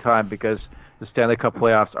springtime, because the Stanley Cup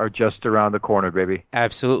playoffs are just around the corner, baby.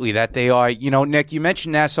 Absolutely, that they are. Nick, you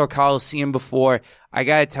mentioned Nassau Coliseum before. I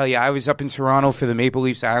got to tell you, I was up in Toronto for the Maple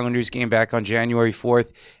Leafs Islanders game back on January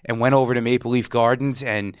 4th and went over to Maple Leaf Gardens.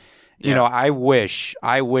 And, I wish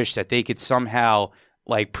that they could somehow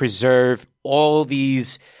preserve all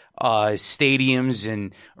these stadiums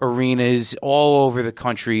and arenas all over the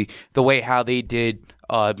country the way how they did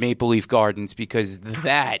Maple Leaf Gardens, because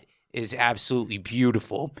that is absolutely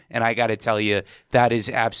beautiful. And I got to tell you, that is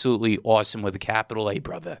absolutely awesome with a capital A,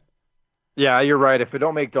 brother. Yeah, you're right. If it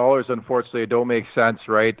don't make dollars, unfortunately, it don't make sense,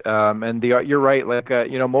 right? And you're right. Like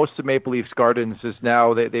most of Maple Leafs Gardens is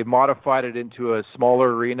now they've modified it into a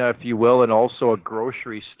smaller arena, if you will, and also a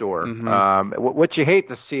grocery store. Which you hate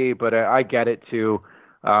to see, but I get it too.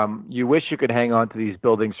 You wish you could hang on to these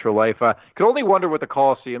buildings for life. Could only wonder what the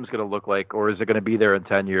Coliseum's going to look like, or is it going to be there in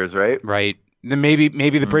 10 years, right? Right. Then maybe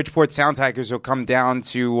the Bridgeport Sound Tigers will come down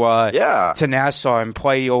to Nassau and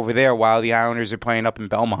play over there while the Islanders are playing up in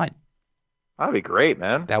Belmont. That'd be great,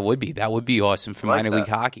 man. That would be awesome for minor league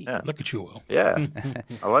hockey. Yeah. Look at you, Will. Yeah,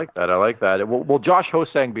 I like that. Will Josh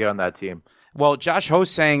Ho-Sang be on that team? Well, Josh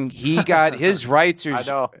Ho-Sang, he got his rights. I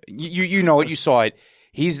know. You know it. You saw it.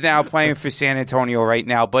 He's now playing for San Antonio right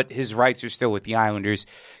now, but his rights are still with the Islanders.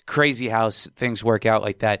 Crazy how things work out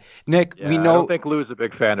like that. Nick, we know. I don't think Lou's a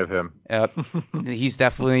big fan of him. He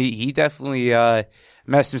definitely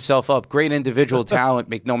messed himself up. Great individual talent,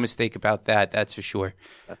 make no mistake about that. That's for sure.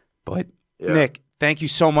 But Nick, thank you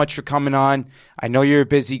so much for coming on. I know you're a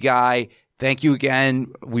busy guy. Thank you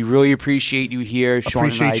again. We really appreciate you here.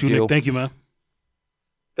 Sean and I do. Nick. Thank you, man.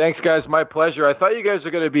 Thanks, guys. My pleasure. I thought you guys were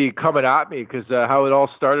going to be coming at me because how it all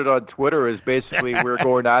started on Twitter is basically we're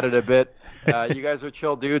going at it a bit. You guys are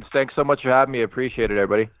chill dudes. Thanks so much for having me. I appreciate it,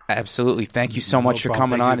 everybody. Absolutely. Thank you so much for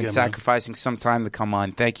coming on and sacrificing some time to come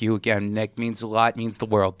on. Thank you again, Nick. Means a lot. Means the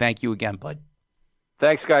world. Thank you again, bud.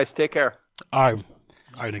 Thanks, guys. Take care. All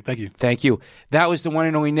right, Nick. Thank you. Thank you. That was the one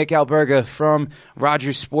and only Nick Alberga from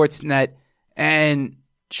Rogers Sportsnet. And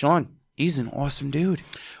Sean, he's an awesome dude.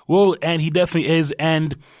 Well, and he definitely is.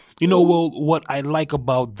 And, what I like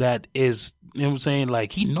about that is, you know what I'm saying?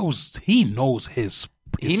 Like, he knows his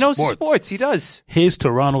sports. He does. His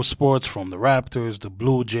Toronto sports, from the Raptors, the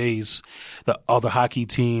Blue Jays, the other hockey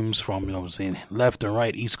teams from, left and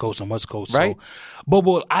right, East Coast and West Coast. Right. So,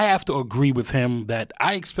 but I have to agree with him that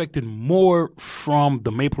I expected more from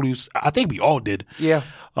the Maple Leafs. I think we all did. Yeah.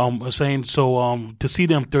 To see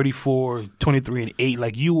them 34, 23, and 8,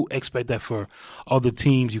 like you expect that for other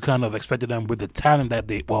teams. You kind of expected them with the talent that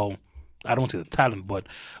I don't want to say the talent, but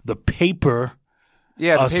the paper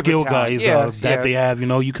skill guys that they have.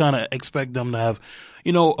 You kind of expect them to have,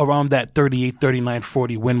 around that 38, 39,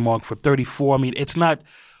 40 win mark. For 34, I mean, it's not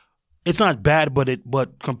bad,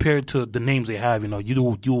 but compared to the names they have,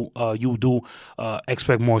 you do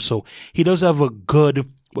expect more. So he does have a good.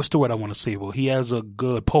 What's the word I want to say? Well, he has a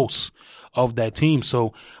good pulse of that team.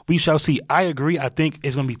 So we shall see. I agree. I think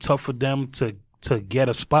it's going to be tough for them to get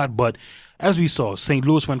a spot. But as we saw, St.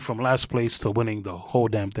 Louis went from last place to winning the whole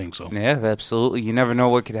damn thing. So yeah, absolutely. You never know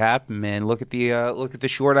what could happen, man. Look at the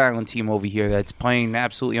Short Island team over here that's playing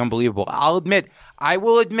absolutely unbelievable. I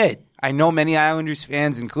will admit, I know many Islanders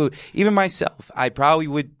fans, include even myself. I probably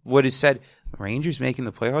would have said, Rangers making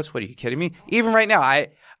the playoffs? What, are you kidding me? Even right now,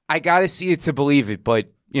 I got to see it to believe it. But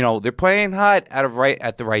they're playing hot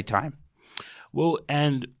at the right time. Well,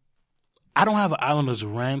 and I don't have an Islanders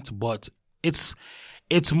rant, but it's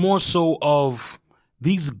more so of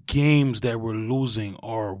these games that we're losing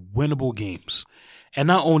are winnable games. And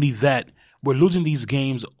not only that, we're losing these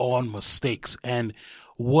games on mistakes. And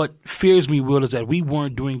what fears me, Will, is that we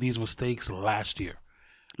weren't doing these mistakes last year.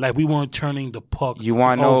 Like, we weren't turning the puck over. You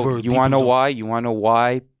want to know why? You want to know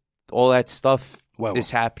why all that stuff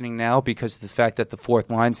is happening now? Because of the fact that the fourth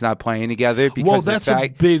line's not playing together. Because that's a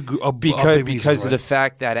big reason, because of the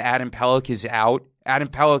fact that Adam Pelech is out. Adam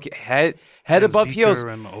Pelech head above heels.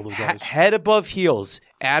 Head above heels.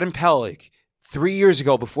 Adam Pelech 3 years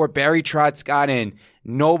ago, before Barry Trotz got in,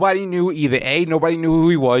 nobody knew either A, nobody knew who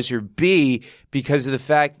he was, or B, because of the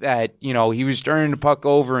fact that, he was turning the puck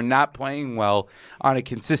over and not playing well on a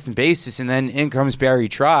consistent basis. And then in comes Barry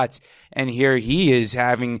Trotz, and here he is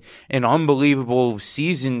having an unbelievable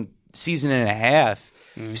season and a half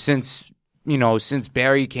since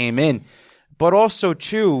Barry came in. But also,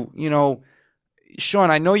 too,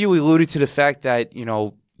 Sean, I know you alluded to the fact that,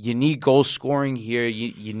 you need goal scoring here.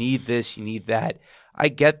 You need this, you need that. I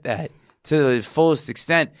get that to the fullest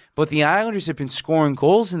extent. But the Islanders have been scoring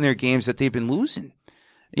goals in their games that they've been losing.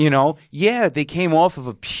 They came off of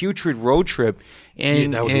a putrid road trip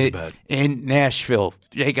in Nashville.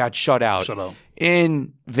 They got shut out.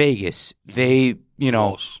 In Vegas, that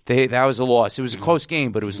was a loss. It was a close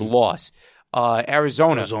game, but it was a loss.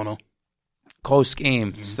 Arizona. Close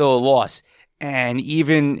game, still a loss. And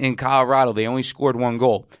even in Colorado, they only scored one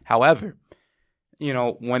goal. However,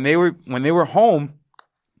 when they were home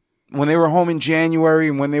in January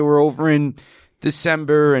and when they were over in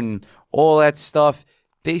December and all that stuff,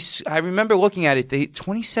 I remember looking at it.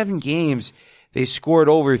 27 games, they scored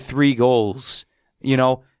over 3 goals.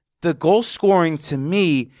 The goal scoring to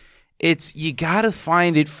me it's you got to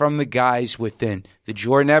find it from the guys within. The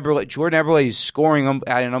Jordan Eberle is scoring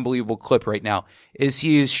at an unbelievable clip right now. Is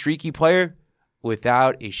he a streaky player?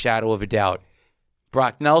 Without a shadow of a doubt.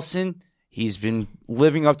 Brock Nelson, he's been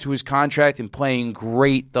living up to his contract and playing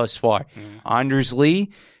great thus far. Anders Lee,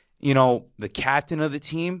 the captain of the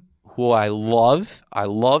team, who I love. I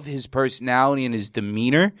love his personality and his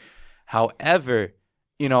demeanor. However,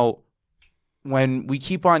 when we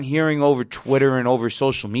keep on hearing over Twitter and over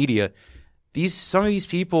social media, some of these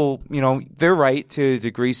people, they're right to a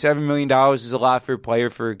degree. $7 million is a lot for a player,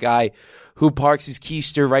 for a guy who parks his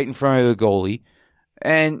keister right in front of the goalie.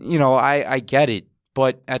 And, I get it.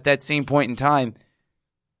 But at that same point in time,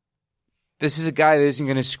 this is a guy that isn't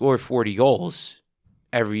going to score 40 goals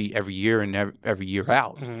every year and every year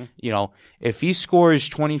out. If he scores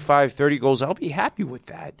 25, 30 goals, I'll be happy with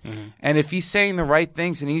that. And if he's saying the right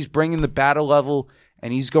things and he's bringing the battle level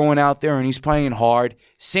and he's going out there and he's playing hard,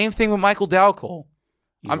 same thing with Michael Dal Colle.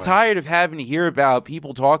 I'm tired of having to hear about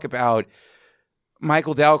people talk about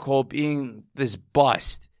Michael Dal Colle being this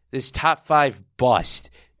bust, this top 5 bust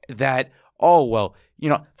that,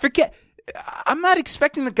 forget. I'm not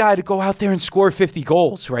expecting the guy to go out there and score 50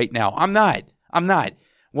 goals right now. I'm not.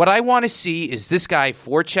 What I want to see is this guy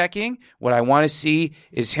forechecking. What I want to see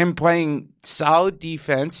is him playing solid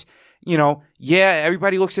defense.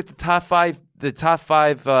 Everybody looks at the top five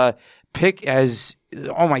pick as,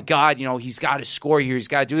 oh my God, he's got to score here. He's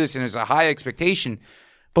got to do this. And there's a high expectation.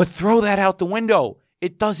 But throw that out the window.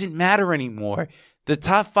 It doesn't matter anymore. The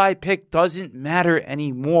top 5 pick doesn't matter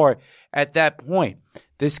anymore at that point.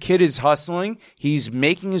 This kid is hustling. He's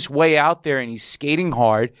making his way out there and he's skating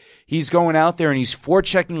hard. He's going out there and he's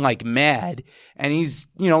forechecking like mad. And he's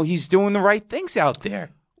doing the right things out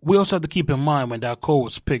there. We also have to keep in mind when Dal Colle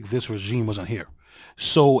was picked, this regime wasn't here.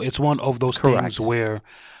 So it's one of those things where,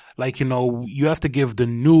 you have to give the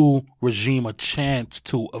new regime a chance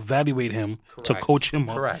to evaluate him, to coach him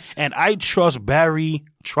up. And I trust Barry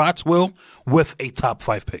Trotz with a top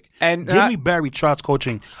 5 pick. And give me Barry Trotz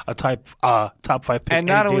coaching a top 5 pick. And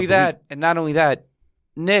not only that,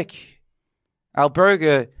 Nick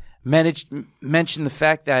Alberga mentioned the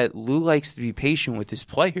fact that Lou likes to be patient with his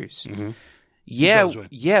players.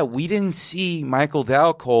 Yeah, we didn't see Michael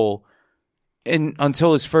Dal Colle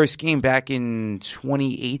until his first game back in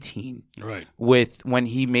 2018, right? When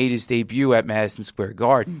he made his debut at Madison Square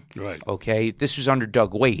Garden, right? Okay, this was under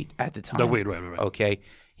Doug Weight at the time. Doug Weight, right. Okay,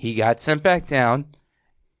 he got sent back down.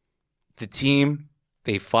 The team,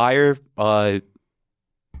 they fire Doug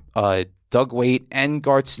Weight and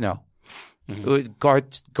Garth Snow.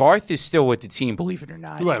 Garth is still with the team, believe it or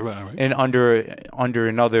not, right, and under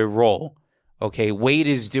another role. Okay, Weight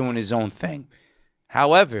is doing his own thing.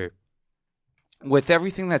 However, with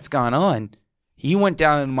everything that's gone on, he went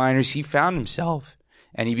down in the minors, he found himself,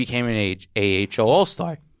 and he became an AHL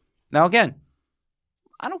All-Star. Now, again,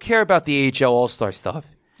 I don't care about the AHL All-Star stuff.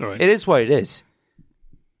 Right. It is what it is.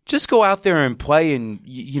 Just go out there and play, and,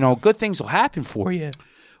 good things will happen for you.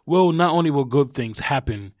 Well, not only will good things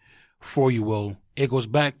happen for you, Will, it goes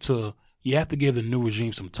back to you have to give the new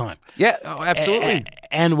regime some time. Yeah, absolutely.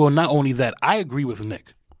 And not only that, I agree with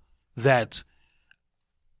Nick that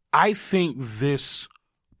I think this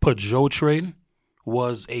Peugeot trade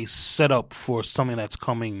was a setup for something that's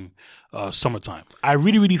coming summertime. I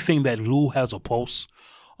really, really think that Lou has a pulse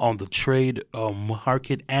on the trade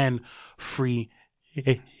market and free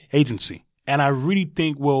agency. And I really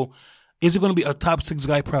think, is it going to be a top 6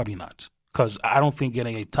 guy? Probably not. Because I don't think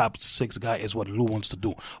getting a top 6 guy is what Lou wants to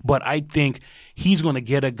do. But I think he's going to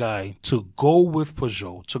get a guy to go with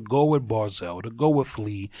Peugeot, to go with Barzal, to go with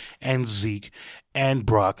Lee and Zeke and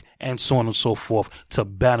Brock and so on and so forth to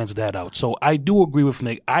balance that out. So I do agree with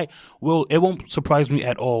Nick. It won't surprise me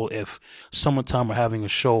at all if summertime are having a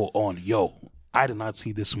show on, I did not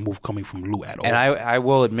see this move coming from Lou at all. And I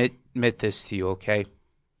will admit this to you, okay?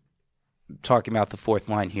 I'm talking about the 4th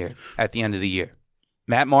line here at the end of the year.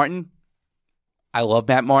 Matt Martin. I love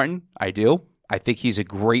Matt Martin. I do. I think he's a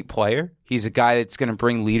great player. He's a guy that's going to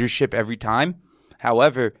bring leadership every time.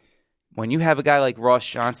 However, when you have a guy like Ross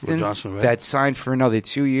Johnston that's signed for another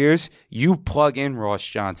 2 years, you plug in Ross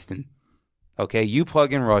Johnston. Okay? You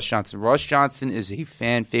plug in Ross Johnston. Ross Johnston is a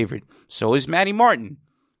fan favorite. So is Matty Martin.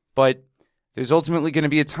 But there's ultimately going to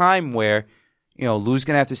be a time where, Lou's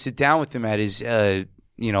going to have to sit down with him at his, end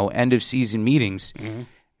of season meetings. Mm-hmm.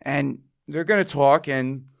 And they're going to talk.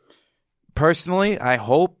 And personally, I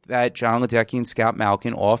hope that John Ledecky and Scout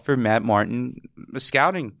Malkin offer Matt Martin a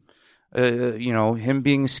scouting, him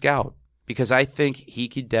being a scout, because I think he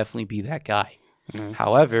could definitely be that guy. Mm-hmm.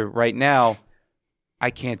 However, right now, I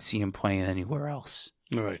can't see him playing anywhere else.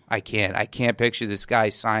 Right. I can't picture this guy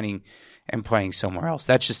signing and playing somewhere else.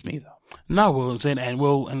 That's just me, though. No, Will,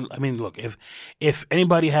 and I mean, look, if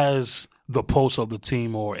anybody has the pulse of the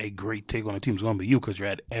team or a great take on the team, it's going to be you because you're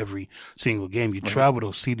at every single game. You travel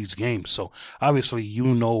to see these games. So obviously, you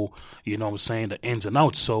know what I'm saying, the ins and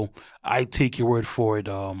outs. So I take your word for it.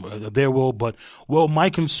 There will, but my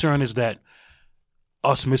concern is that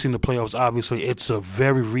us missing the playoffs, obviously, it's a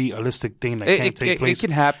very realistic thing that can't take place. It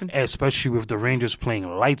can happen, especially with the Rangers playing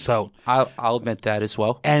lights out. I'll admit that as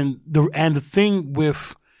well. And the thing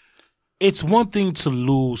with, it's one thing to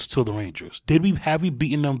lose to the Rangers. Have we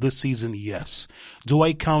beaten them this season? Yes. Do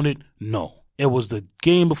I count it? No. It was the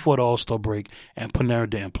game before the All-Star break, and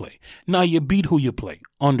Panarin didn't play. Now you beat who you play.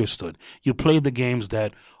 Understood. You play the games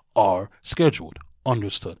that are scheduled.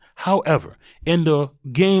 Understood. However, in the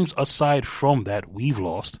games aside from that we've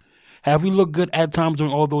lost, have we looked good at times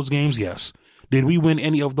during all those games? Yes. Did we win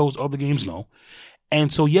any of those other games? No.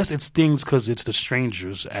 And so, yes, it stings because it's the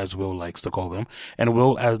strangers, as Will likes to call them. And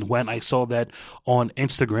when I saw that on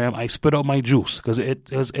Instagram, I spit out my juice because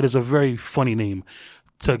it is a very funny name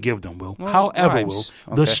to give them, Will. However, Will,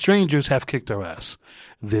 the strangers have kicked our ass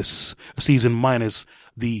this season minus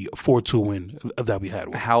the 4-2 win that we had.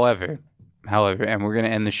 Will. However, and we're going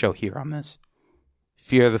to end the show here on this.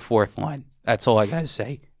 Fear the fourth line. That's all I got to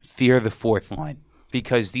say. Fear the fourth line.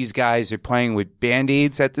 Because these guys are playing with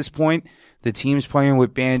Band-Aids at this point. The team's playing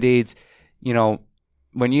with Band-Aids.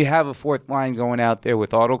 When you have a fourth line going out there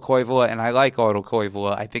with Otto Koivula, and I like Otto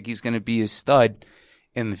Koivula, I think he's going to be a stud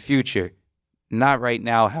in the future. Not right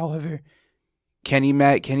now, however. Can he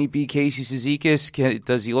be Casey Cizikas?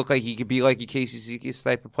 Does he look like he could be like a Casey Cizikas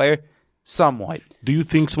type of player? Somewhat. Do you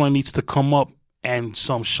think someone needs to come up and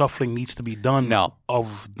some shuffling needs to be done? No.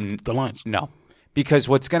 Of the lines? No. Because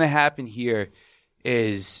what's going to happen here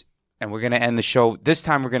is, and we're going to end the show, this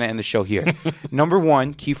time we're going to end the show here. Number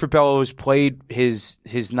one, Kiefer Bellows played his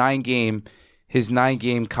 9-game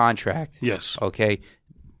contract. Yes. Okay.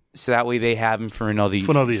 So that way they have him for another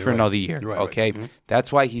year. Right, okay. Right.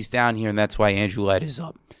 That's why he's down here, and that's why Andrew Ladd is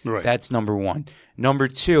up. Right. That's number one. Number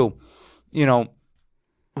two,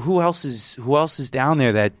 who else is down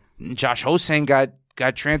there? That Josh Hosang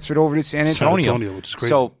got transferred over to San Antonio, which is crazy.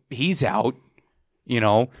 So he's out.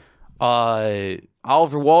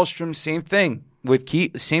 Oliver Wahlstrom, same thing with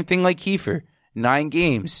same thing like Kiefer, 9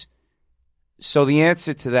 games. So the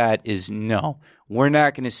answer to that is no. We're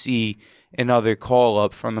not going to see another call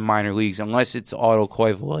up from the minor leagues unless it's Otto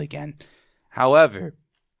Koivula again. However,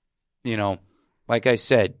 like I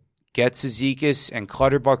said, get Cizikas and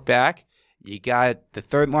Clutterbuck back. You got the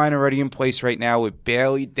third line already in place right now with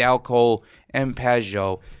Bailey, Dalcol, and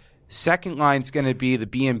Pajot. Second line's going to be the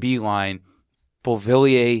B&B line,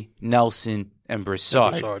 Beauvillier, Nelson, and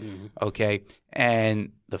Brassard. Okay.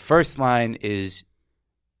 And the first line is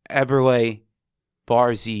Eberle,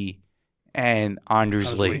 Barzy, and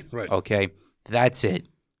Anders Lee. Right. Okay. That's it.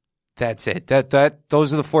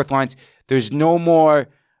 Those are the fourth lines. There's no more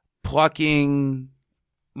plucking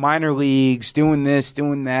minor leagues, doing this,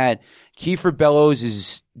 doing that. Kiefer Bellows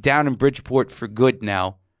is down in Bridgeport for good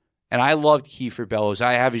now. And I loved Kiefer Bellows.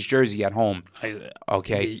 I have his jersey at home.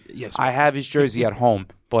 Okay. Yes. I have his jersey at home,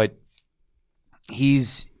 but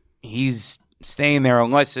he's staying there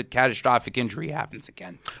unless a catastrophic injury happens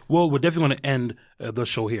again. Well, we're definitely going to end the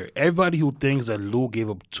show here. Everybody who thinks that Lou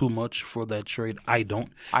gave up too much for that trade, I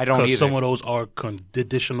don't. Either. Because some of those are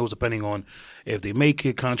conditionals depending on if they make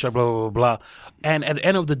it, contract, blah, blah, blah, blah. And at the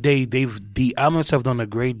end of the day, the Islanders have done a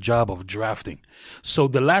great job of drafting. So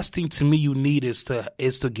the last thing to me you need is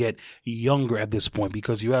to get younger at this point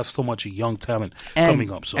because you have so much young talent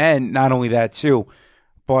coming up. So. And not only that, too,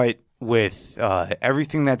 but with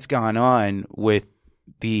everything that's gone on with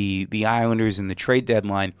the Islanders and the trade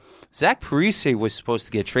deadline, Zach Parise was supposed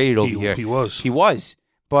to get traded over here. He was.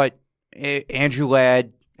 But Andrew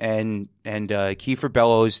Ladd and Kiefer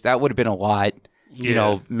Bellows, that would have been a lot.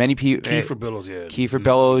 Many people. Kiefer Bellows, yeah. Kiefer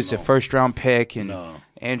Bellows, a first-round pick, and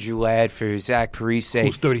Andrew Ladd for Zach Parise.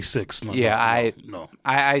 Who's 36.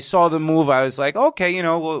 I saw the move. I was like, okay,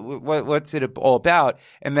 what's it all about?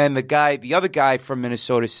 And then the other guy from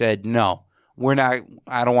Minnesota said, no, we're not.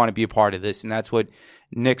 I don't want to be a part of this. And that's what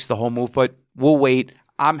nixed the whole move. But we'll wait.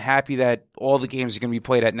 I'm happy that all the games are going to be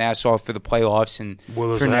played at Nassau for the playoffs and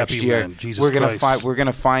for next year. We're going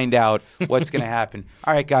to find out what's going to happen.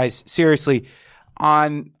 All right, guys. Seriously,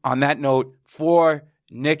 on that note, for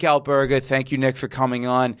Nick Alberga, thank you, Nick, for coming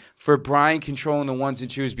on. For Brian controlling the ones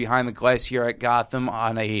and twos behind the glass here at Gotham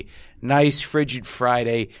on a nice frigid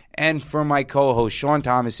Friday, and for my co-host Sean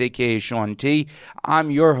Thomas, a.k.a. Sean T.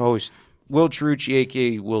 I'm your host, Will Trucci,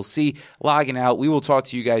 a.k.a. Will C. Logging out. We will talk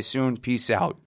to you guys soon. Peace out.